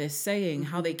by what they're saying,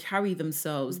 how they carry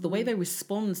themselves, the way they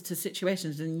respond to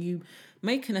situations. And you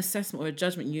make an assessment or a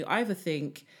judgment. You either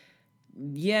think,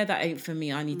 yeah, that ain't for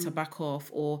me, I need to back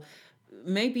off, or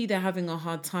maybe they're having a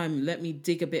hard time, let me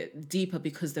dig a bit deeper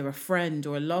because they're a friend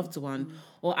or a loved one,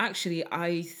 or actually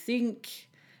I think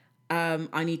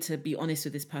I need to be honest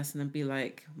with this person and be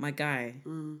like, my guy,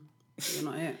 you're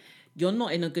not it. You're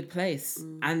not in a good place.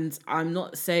 And I'm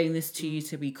not saying this to you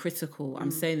to be critical.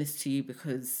 I'm saying this to you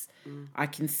because I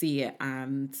can see it,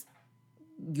 and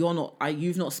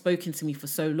you've not spoken to me for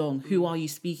so long. Who are you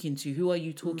speaking to? Who are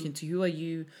you talking to?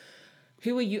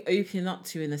 Who are you opening up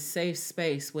to in a safe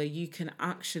space where you can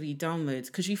actually download?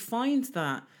 Because you find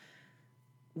that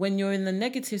when you're in the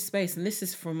negative space, and this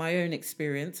is from my own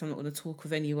experience, I'm not going to talk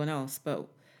of anyone else, but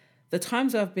the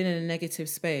times I've been in a negative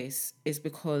space is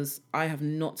because I have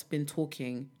not been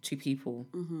talking to people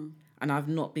and I've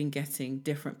not been getting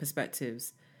different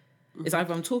perspectives. It's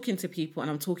either I'm talking to people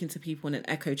and I'm talking to people in an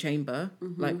echo chamber,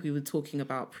 like we were talking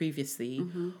about previously,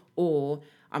 or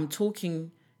I'm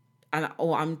talking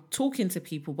to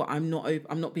people, but I'm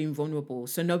not being vulnerable.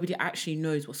 So nobody actually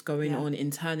knows what's going on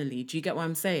internally. Do you get what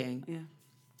I'm saying? Yeah.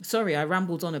 Sorry, I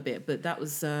rambled on a bit, but that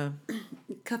was. I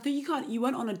think you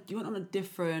went on a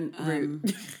different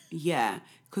route. Yeah,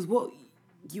 because what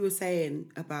you were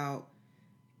saying about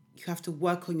you have to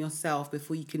work on yourself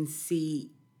before you can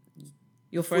see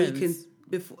your friends.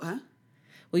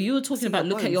 Well, you were talking about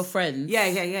look at your friends. Yeah.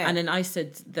 And then I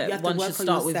said that one should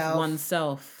start with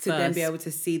oneself to then be able to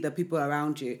see the people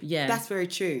around you. Yeah. That's very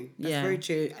true. That's very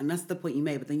true. And that's the point you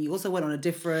made. But then you also went on a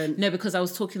different... No, because I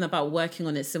was talking about working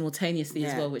on it simultaneously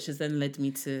as well, which has then led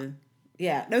me to...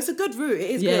 Yeah. No, it's a good route. It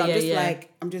is good.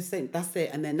 I'm just saying, that's it.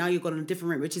 And then now you've gone on a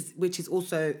different route, which is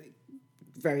also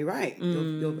very right.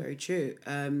 You're very true.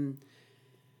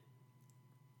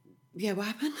 Yeah, what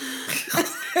happened?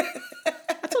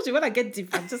 When I get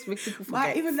deep, I just make people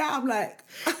forget. Even now, I'm like,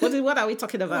 what are we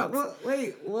talking about?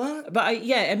 Wait, what? But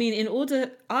I mean,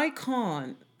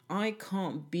 I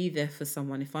can't be there for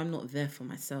someone if I'm not there for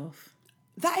myself.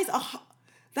 That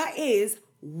is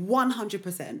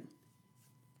 100%.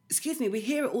 Excuse me, we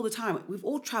hear it all the time. We've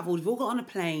all travelled. We've all got on a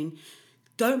plane.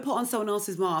 Don't put on someone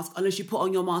else's mask unless you put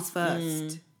on your mask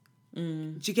first.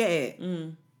 Do you get it?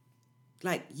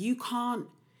 Like you can't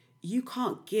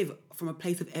give from a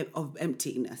place of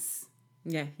emptiness.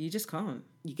 Yeah, you just can't.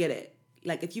 You get it?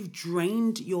 Like if you've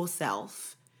drained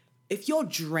yourself, if you're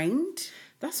drained...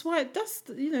 That's when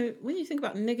you think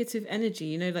about negative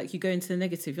energy, like you go into the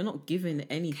negative, you're not giving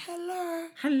any... Hello.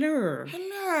 0,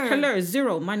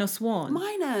 -1.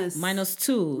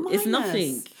 -2. It's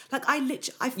nothing. Like I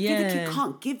physically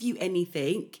can't give you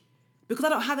anything because I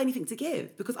don't have anything to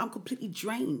give because I'm completely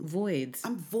drained. Void.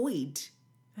 I'm void.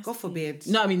 God forbid.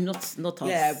 No, I mean, not us.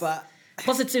 Yeah, but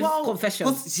Positive confession.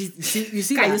 You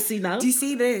see Can that? you see now? Do you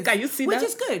see this? Can you see Which that?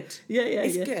 is good. Yeah,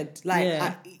 It's yeah. good. Like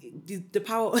Yeah. the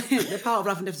power of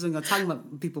life and death is on your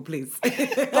tongue, people, please.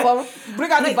 Come on,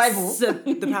 bring out the Bible.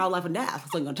 The power of life and death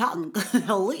is on your tongue.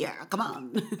 Hallelujah. Come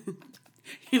on.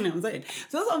 You know what I'm saying?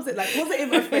 So that's what I'm saying. Like,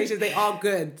 positive affirmations, they are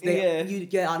good.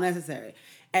 They are necessary.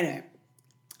 Anyway,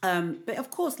 but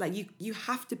of course, like you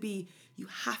have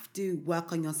to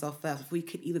work on yourself first before you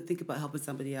can even think about helping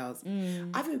somebody else.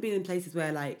 I've even been in places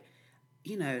where, like,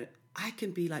 you know, I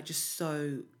can be like just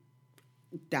so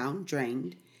down,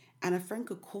 drained, and a friend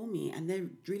could call me and they're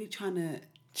really trying to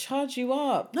Charge you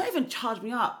up. not even charge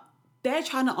me up. They're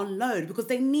trying to unload because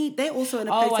they're also in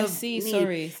a place I of see. need.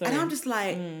 Sorry. And I'm just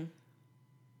like,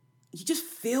 you just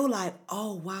feel like,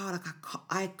 oh wow, like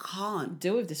I can't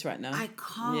Deal with this right now. I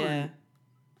can't. Yeah.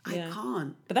 I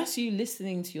can't. But that's you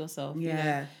listening to yourself. you know?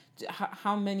 Yeah.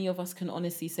 How many of us can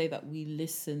honestly say that we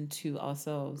listen to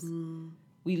ourselves?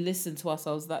 We listen to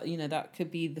ourselves. That, you know, that could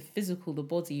be the physical, the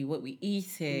body, what we're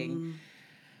eating,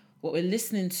 what we're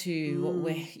listening to, what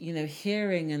we're, you know,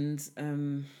 hearing,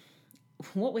 and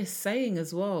what we're saying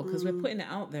as well, because we're putting it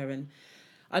out there. And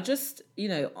I just, you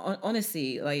know,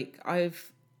 honestly, like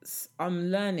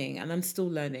I'm learning, and I'm still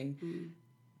learning,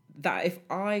 that if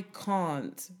I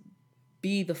can't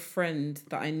be the friend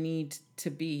that I need to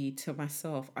be to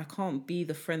myself, I can't be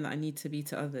the friend that I need to be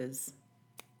to others.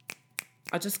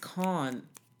 I just can't.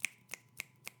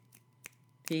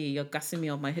 Hey, you're gassing me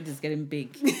up. My head is getting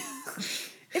big.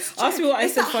 Ask me what I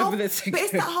said 5 minutes ago. But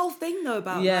it's that whole thing though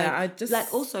about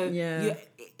like also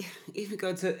if you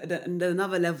go to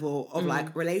another level of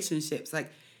like relationships,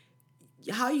 like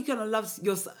how are you gonna love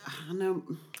yourself? I know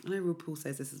RuPaul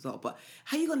says this as well, but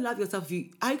how are you gonna love yourself?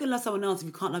 How are you gonna love someone else if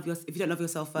you can't if you don't love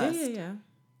yourself first? Yeah. Do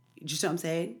you see what I'm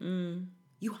saying?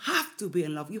 You have to be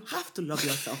in love. You have to love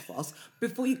yourself first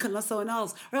before you can love someone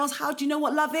else. Or else, how do you know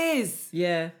what love is?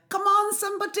 Yeah. Come on,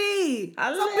 somebody.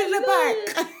 Somebody in the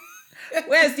back.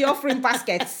 Where's the offering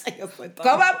basket?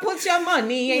 Come and put your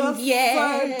money in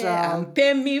and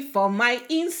pay me for my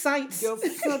insights. You're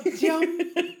so dumb.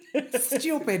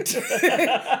 Stupid.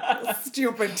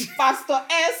 Stupid. Pastor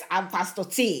S and Pastor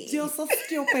T. You're so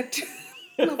stupid.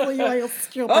 You're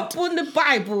stupid. Open the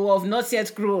Bible of not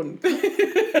yet grown.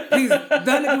 Please, don't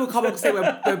let people come up and say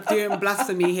we're doing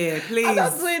blasphemy here. Please. I'm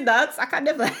not doing that. I can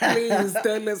never. Please,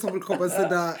 don't let someone come and say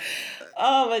that.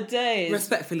 Oh, my days.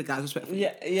 Respectfully, guys. Respectfully.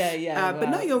 Yeah. But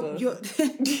no, you're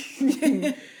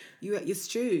it's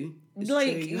true. It's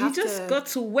like true. you just got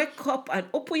to wake up and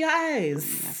open your eyes.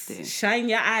 You have to. Shine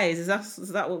your eyes. Is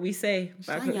that what we say?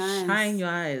 Shine your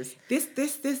eyes. This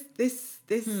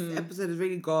episode has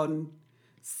really gone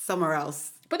somewhere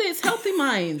else. But it's healthy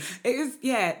minds. It is,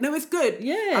 yeah. No, it's good.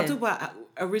 Yeah. I'll talk about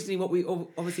originally what we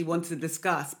obviously wanted to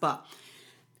discuss, but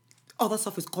other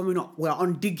stuff is coming up. We're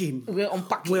on digging. We're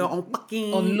unpacking.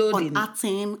 Unloading.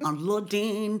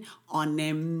 Unloading.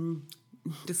 On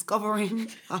discovering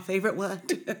our favourite word.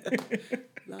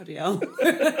 Bloody hell.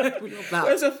 We love that.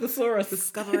 Where's your thesaurus?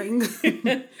 Discovering.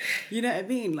 You know what I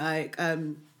mean? Like,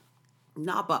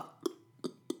 but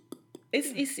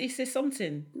It says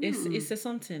something. It says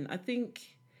something. I think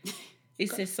it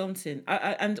says something.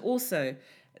 And also,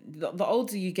 the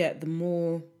older you get, the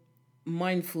more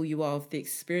mindful you are of the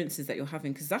experiences that you're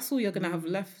having, because that's all you're going to have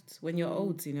left when you're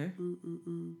old, you know?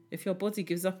 If your body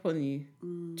gives up on you.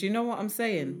 Do you know what I'm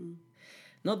saying?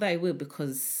 Not that it will,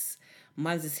 because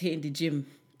mine's is hitting the gym.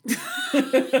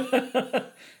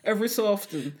 Every so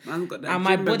often. And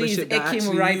my body is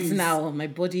aching right now. My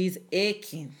body is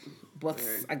aching. But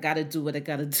I gotta do what I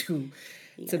gotta do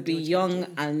to be young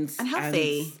and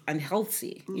healthy. And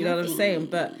healthy. You know what I'm saying?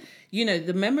 But, you know,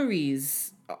 the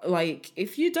memories, like,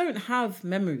 if you don't have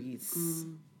memories,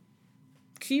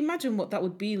 can you imagine what that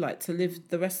would be like to live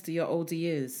the rest of your older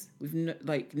years with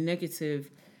negative,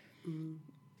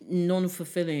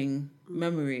 non-fulfilling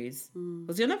memories?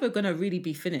 Because you're never going to really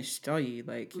be finished, are you?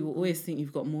 Like, you will always think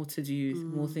you've got more to do,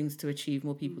 more things to achieve,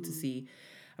 more people to see.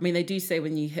 I mean, they do say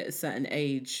when you hit a certain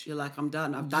age, you're like, I'm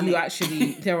done. I've done it. You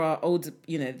actually, there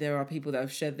are people that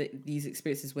have shared these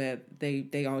experiences where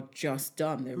they are just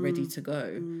done. They're ready to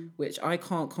go, which I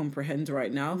can't comprehend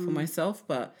right now for myself.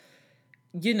 But,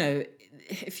 you know,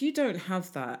 if you don't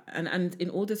have that, and in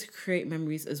order to create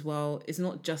memories as well, it's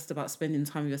not just about spending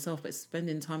time with yourself, but it's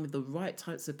spending time with the right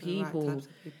types of people.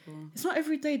 It's not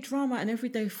everyday drama and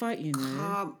everyday fight, you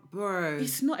know. Bro.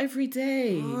 It's not every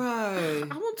day. Bro.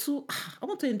 I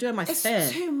want to enjoy my stare.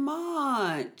 It's too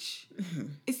much.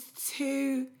 It's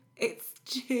too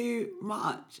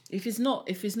much. If it's not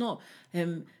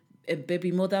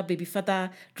baby mother, baby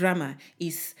father drama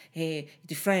is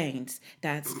different.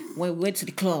 That when we went to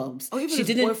the clubs, Or even she this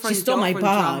didn't. She boyfriend, stole my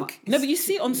girlfriend drama. bag. No, but you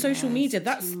see on social Yes, media,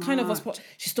 that's too kind of much.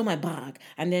 she stole my bag,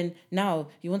 and then now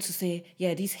you want to say,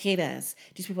 yeah, these haters,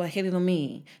 these people are hating on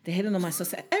me. They're hating on my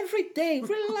sister every day.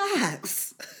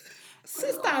 Relax,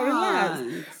 sister,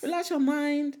 relax your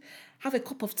mind. Have a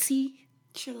cup of tea.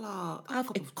 Chill out. Have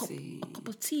a cup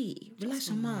of tea. Relax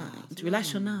your mind.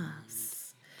 Relax your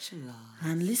nerves. Chill out.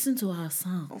 And listen to our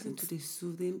sound. Listen to these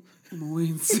soothing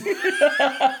noise.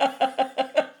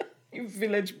 You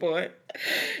village boy.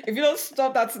 If you don't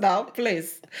stop that now,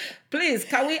 please,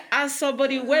 can we ask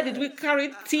somebody where did we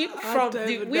carry tea from?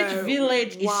 Which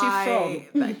village is she from?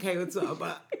 That came to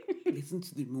about. Listen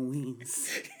to the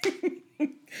noise.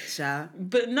 Sha.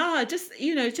 But no, just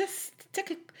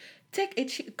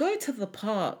go to the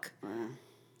park,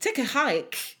 take a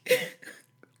hike,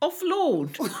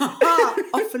 offload.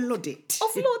 Offload it.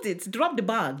 Offload it. Drop the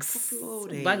bags.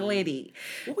 Offloading. Bag lady.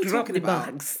 What are we Drop talking the about?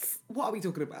 bags. What are we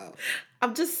talking about?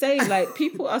 I'm just saying, like,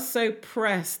 people are so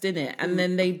pressed in it, and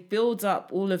then they build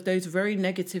up all of those very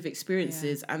negative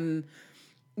experiences. And,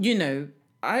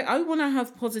 I want to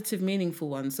have positive, meaningful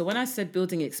ones. So when I said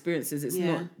building experiences, it's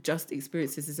not just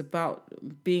experiences. It's about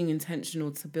being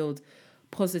intentional to build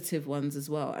positive ones as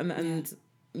well. And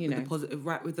with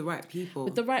the right people.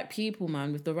 With the right people,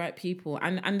 man, with the right people.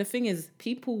 And the thing is,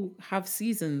 people have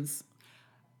seasons.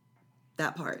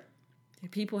 That part.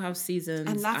 People have seasons.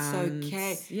 And that's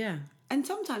okay. Yeah. And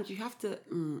sometimes you have to,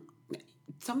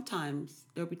 sometimes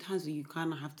there'll be times where you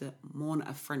kind of have to mourn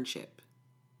a friendship.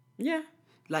 Yeah.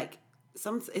 Like,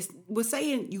 we're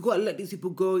saying you got to let these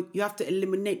people go. You have to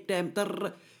eliminate them.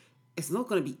 It's not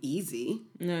going to be easy.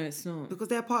 No, it's not. Because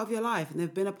they're a part of your life and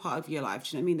they've been a part of your life. Do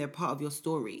you know what I mean? They're part of your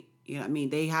story. You know what I mean?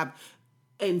 They have,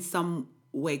 in some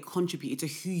way, contributed to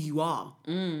who you are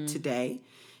today.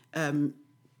 And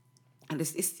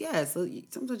so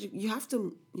sometimes you have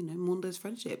to, mourn those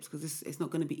friendships because it's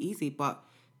not going to be easy, but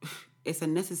it's a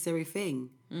necessary thing.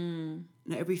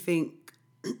 Not everything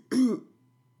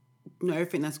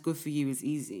that's good for you is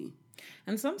easy.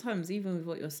 And sometimes, even with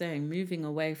what you're saying, moving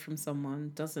away from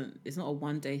someone it's not a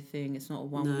one-day thing, it's not a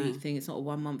one-week thing, it's not a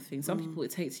one-month thing. Some people,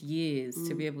 it takes years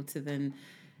to be able to then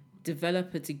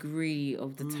develop a degree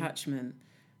of detachment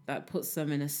that puts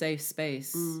them in a safe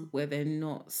space where they're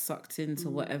not sucked into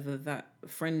whatever that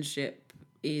friendship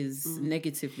is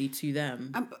negatively to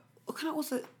them. And can I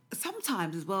also,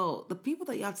 sometimes as well, the people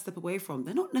that you have to step away from,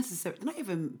 they're not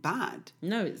even bad.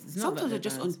 No, it's not. Sometimes they're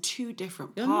just on two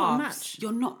different paths. You're not a match.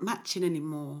 You're not matching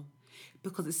anymore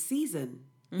because it's season.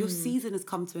 Your season has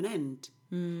come to an end.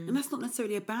 And that's not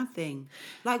necessarily a bad thing.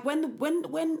 Like when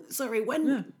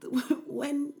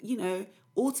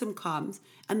autumn comes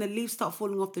and the leaves start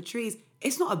falling off the trees,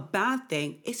 it's not a bad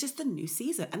thing. It's just a new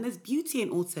season. And there's beauty in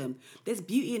autumn. There's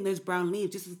beauty in those brown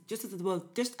leaves, just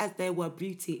as there were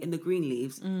beauty in the green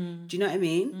leaves. Do you know what I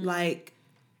mean? Like,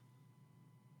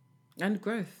 and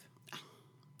growth.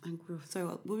 So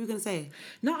what were you going to say?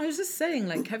 No, I was just saying,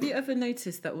 like, have you ever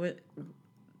noticed that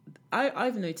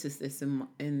I've noticed this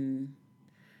in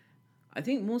I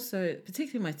think more so,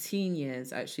 particularly my teen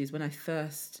years, actually, is when I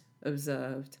first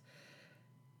observed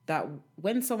that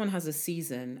when someone has a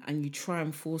season and you try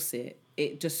and force it,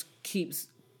 it just keeps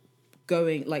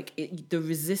going. Like, the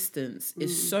resistance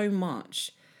is so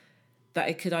much that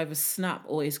it could either snap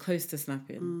or is close to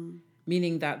snapping.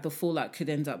 Meaning that the fallout could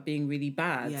end up being really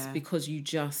bad because you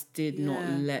just did not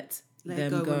let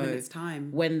them go when it's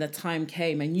time. When the time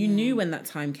came, and you knew when that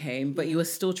time came, but you were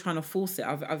still trying to force it.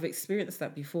 I've experienced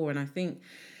that before, and I think,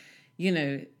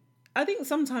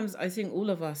 sometimes all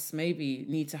of us maybe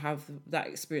need to have that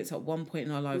experience at one point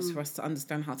in our lives for us to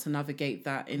understand how to navigate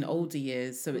that in older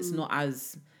years, so it's not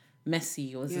as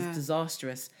messy or as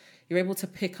disastrous. You're able to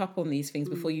pick up on these things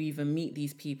before you even meet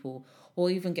these people, or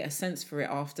even get a sense for it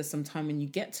after some time when you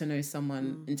get to know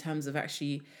someone in terms of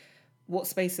actually what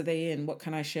space are they in, what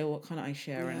can I share, what can't I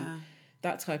share, and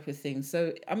that type of thing.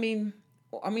 So, I mean,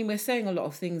 we're saying a lot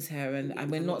of things here, and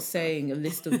we're not saying a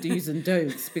list of do's and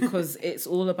don'ts because it's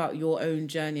all about your own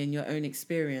journey and your own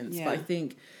experience. But I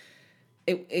think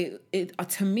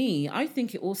to me, I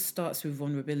think it all starts with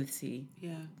vulnerability.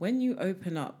 Yeah. When you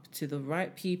open up to the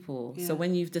right people, so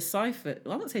when you've deciphered,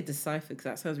 I won't say deciphered because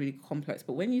that sounds really complex,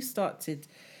 but when you started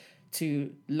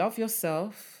to love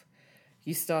yourself,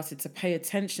 you started to pay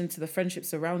attention to the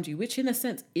friendships around you, which in a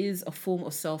sense is a form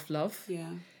of self-love.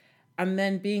 Yeah. And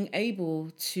then being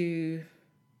able to...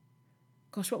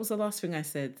 Gosh, what was the last thing I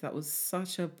said? That was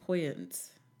such a point.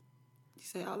 You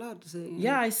say it out loud?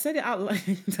 Yeah, I said it out loud.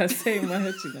 I say it in my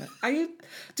head,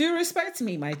 Do you respect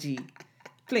me, my G?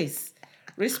 Please.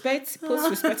 Put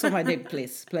respect on my name,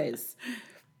 please.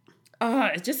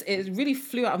 It really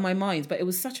flew out of my mind, but it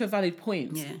was such a valid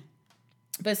point. Yeah.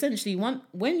 But essentially,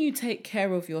 when you take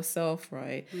care of yourself,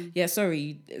 right? Yeah,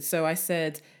 sorry. So I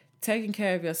said, taking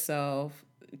care of yourself,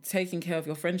 taking care of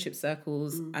your friendship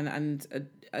circles, and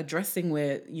addressing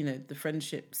where, the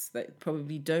friendships that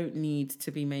probably don't need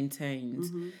to be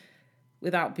maintained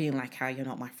without being like, how you're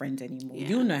not my friend anymore. Yeah.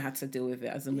 You'll know how to deal with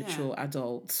it as a mature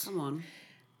adult. Come on.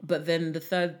 But then the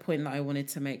third point that I wanted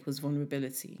to make was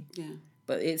vulnerability. Yeah.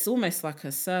 But it's almost like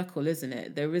a circle, isn't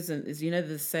it? There isn't,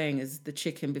 the saying is the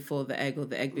chicken before the egg or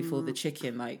the egg before the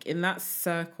chicken. Like in that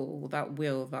circle, that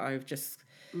wheel that I've just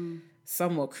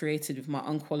somewhat created with my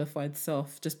unqualified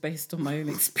self, just based on my own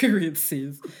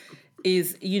experiences,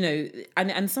 is,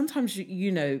 and sometimes,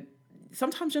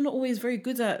 sometimes you're not always very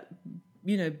good at,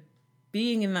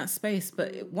 being in that space.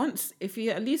 But if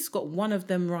you at least got one of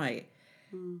them right,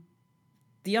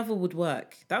 the other would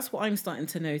work. That's what I'm starting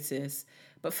to notice.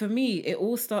 But for me, it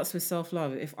all starts with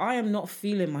self-love. If I am not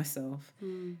feeling myself,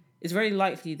 it's very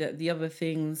likely that the other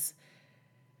things...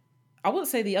 I wouldn't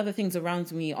say the other things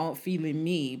around me aren't feeling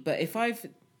me, but if I've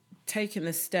taken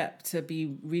a step to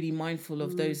be really mindful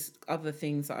of those other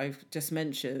things that I've just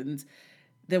mentioned,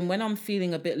 then when I'm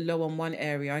feeling a bit low on one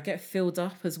area, I get filled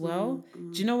up as well.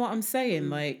 Do you know what I'm saying?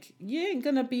 Like, you ain't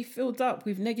going to be filled up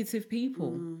with negative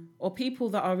people or people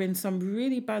that are in some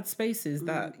really bad spaces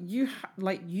that you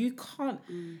can't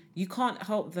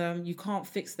help them. You can't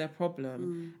fix their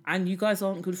problem. And you guys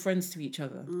aren't good friends to each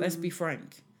other. Let's be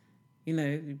frank. We've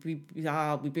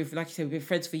been, like you said, we've been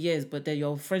friends for years, but then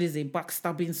your friend is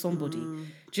backstabbing somebody. Do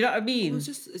you know what I mean? Well,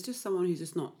 it's just someone who's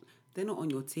just not, they're not on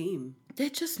your team. They're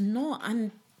just not,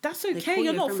 and that's okay.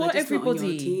 You're not for everybody. Not on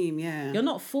your team, yeah. You're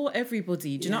not for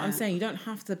everybody. Do you know what I'm saying? You don't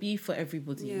have to be for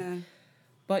everybody. Yeah.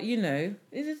 But it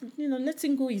is,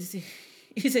 letting go is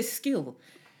a skill.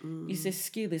 It's a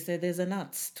skill. There's an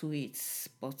art to it,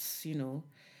 but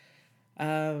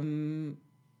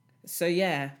so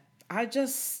yeah, I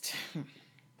just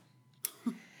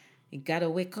you gotta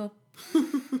wake up.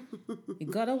 You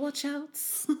gotta watch out.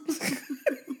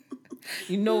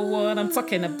 You know what I'm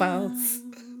talking about.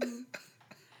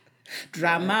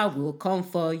 Drama will come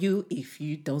for you if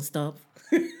you don't stop.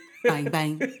 Bang,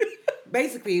 bang.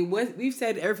 Basically, we've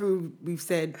said everything we've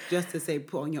said just to say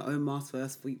put on your own mask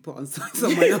first before you put on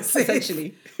someone else's.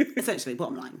 Essentially,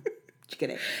 bottom line. Do you get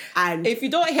it? And if you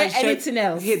don't hear anything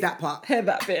else, hear that part. Hear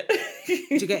that bit.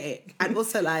 Do you get it? And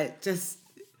also, just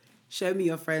show me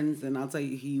your friends and I'll tell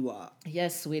you who you are.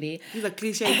 Yes, sweetie. These are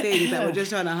cliche things that we're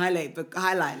just trying to highlight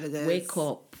because... Wake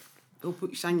up.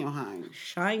 Shine your eyes.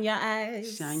 Shine your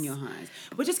eyes. Shine your eyes.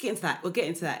 We'll just get into that. We'll get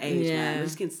into that age, man. We'll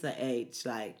just get into that age.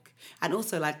 And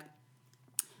also, I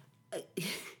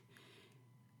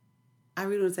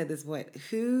really want to say this point.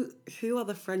 Who are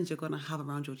the friends you're going to have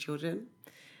around your children?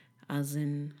 As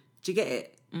in... Do you get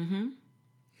it? Mm-hmm.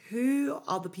 Who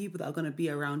are the people that are going to be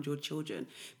around your children?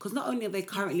 Because not only are they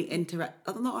currently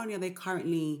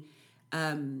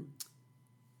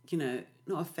not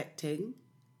affecting...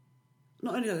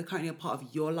 Not only are they currently a part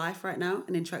of your life right now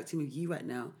and interacting with you right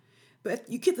now, but if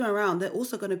you keep them around, they're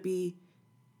also going to be...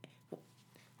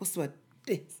 What's the word?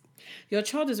 This. Your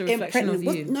child is a reflection of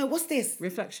you. What's this?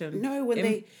 Reflection. No, when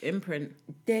they... Imprint.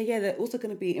 They're also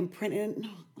going to be imprinted... No,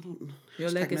 I don't know. Your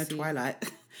legacy. No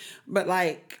Twilight. But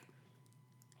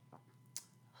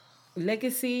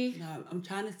Legacy. No, I'm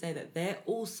trying to say that they're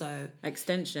also...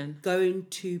 Extension. Going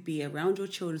to be around your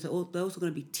children. So they're also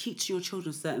going to be teaching your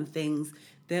children certain things.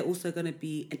 They're also going to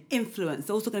be an influence.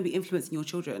 They're also going to be influencing your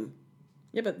children.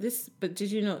 Yeah, but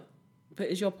did you not... But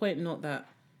is your point not that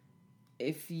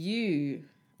if you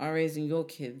are raising your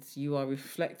kids, you are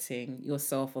reflecting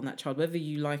yourself on that child, whether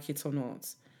you like it or not,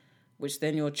 which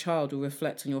then your child will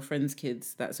reflect on your friends'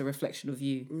 kids. That's a reflection of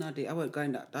you. No, I won't go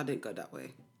in that. I didn't go that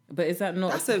way. But is that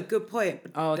not... That's a good point.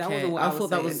 But okay. That wasn't what I thought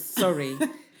that was... Sorry.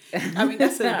 I mean,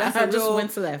 that's a I real... just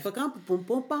went to left.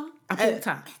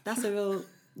 That's a real...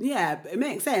 Yeah, it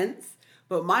makes sense.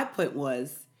 But my point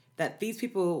was that these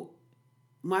people...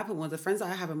 My point was the friends that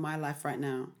I have in my life right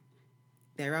now,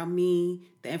 they're around me,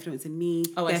 they're influencing me,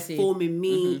 they're forming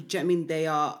me. Do you know what I mean?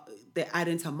 They're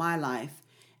adding to my life.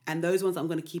 And those ones I'm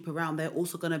going to keep around, they're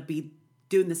also going to be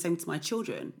doing the same to my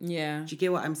children. Yeah. Do you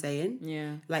get what I'm saying?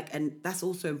 Yeah. And that's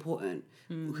also important.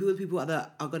 Who are the people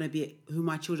that are going to be, who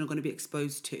my children are going to be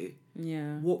exposed to?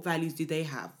 Yeah. What values do they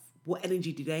have? What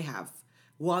energy do they have?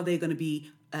 What are they going to be,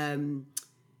 bloody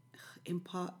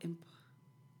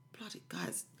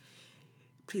guys,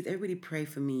 please, everybody pray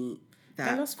for me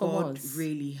that God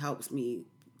really helps me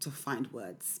to find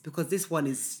words. Because this one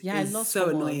is so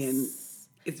annoying.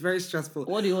 It's very stressful.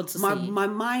 What do you want to my, see? My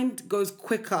mind goes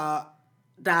quicker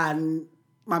than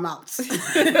my mouth. So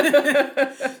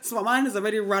my mind has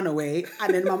already run away,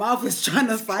 and then my mouth is trying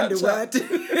to find a word.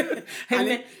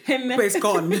 But it's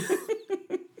gone.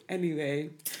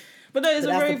 Anyway. But no,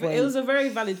 it was a very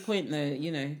valid point, though.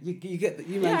 You know, you get the,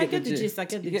 you yeah, I get get the gist. I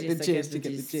get the gist. You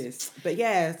get the gist. But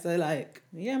yeah, so like,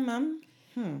 yeah, man,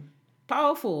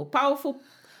 powerful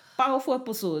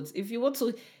episodes. If you want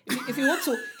to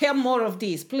hear more of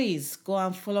this, please go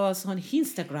and follow us on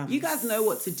Instagram. You guys know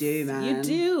what to do, man. You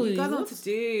do. You guys know what to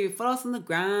do. Follow us on the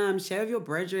gram. Share with your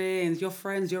brethren, your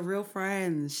friends, your real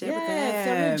friends. Share with them.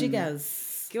 Fellow jiggers.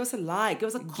 Give us a like. Give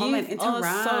us a comment. Give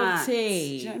Interact. us Do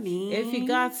you know what I mean? If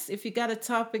you got a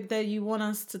topic that you want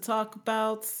us to talk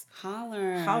about,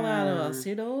 holler at us.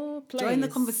 You know, please. Join the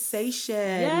conversation.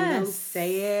 Yes. You know what I'm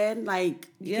saying? Like,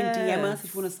 you can DM us Yes.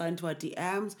 if you want to sign to our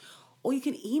DMs. Or you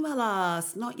can email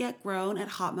us,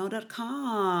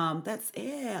 notyetgrown@hotmail.com. That's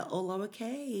it. All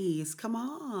lowercase. Come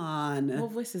on.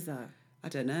 What voice is that? I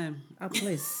don't know.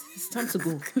 Please, it's time to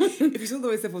go. If you saw the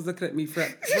way Steph was looking at me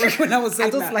when I was saying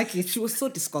I don't that, like it. She was so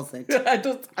disgusted. I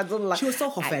don't like. She was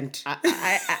so offended.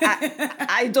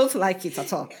 I don't like it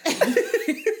at all.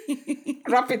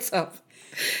 Wrap it up.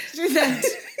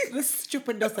 The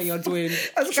stupidness that you're doing,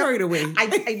 throw it away. I'm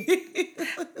going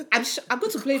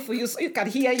to play it for you so you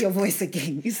can hear your voice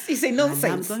again. It's a nonsense.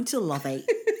 And I'm going to love it.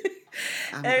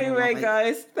 Anyway,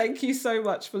 guys, thank you so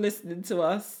much for listening to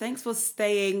us. Thanks for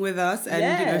staying with us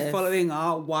and following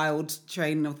our wild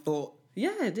train of thought.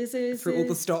 Yeah, through all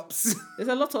the stops. There's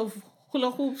a lot of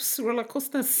hula hoops, roller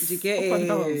coasters, you get up and it?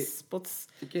 downs, but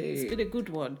it's been a good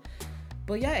one.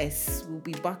 But yes, we'll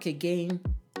be back again.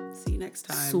 See you next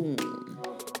time. Soon.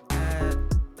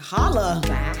 Holla.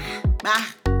 Bye. Bye.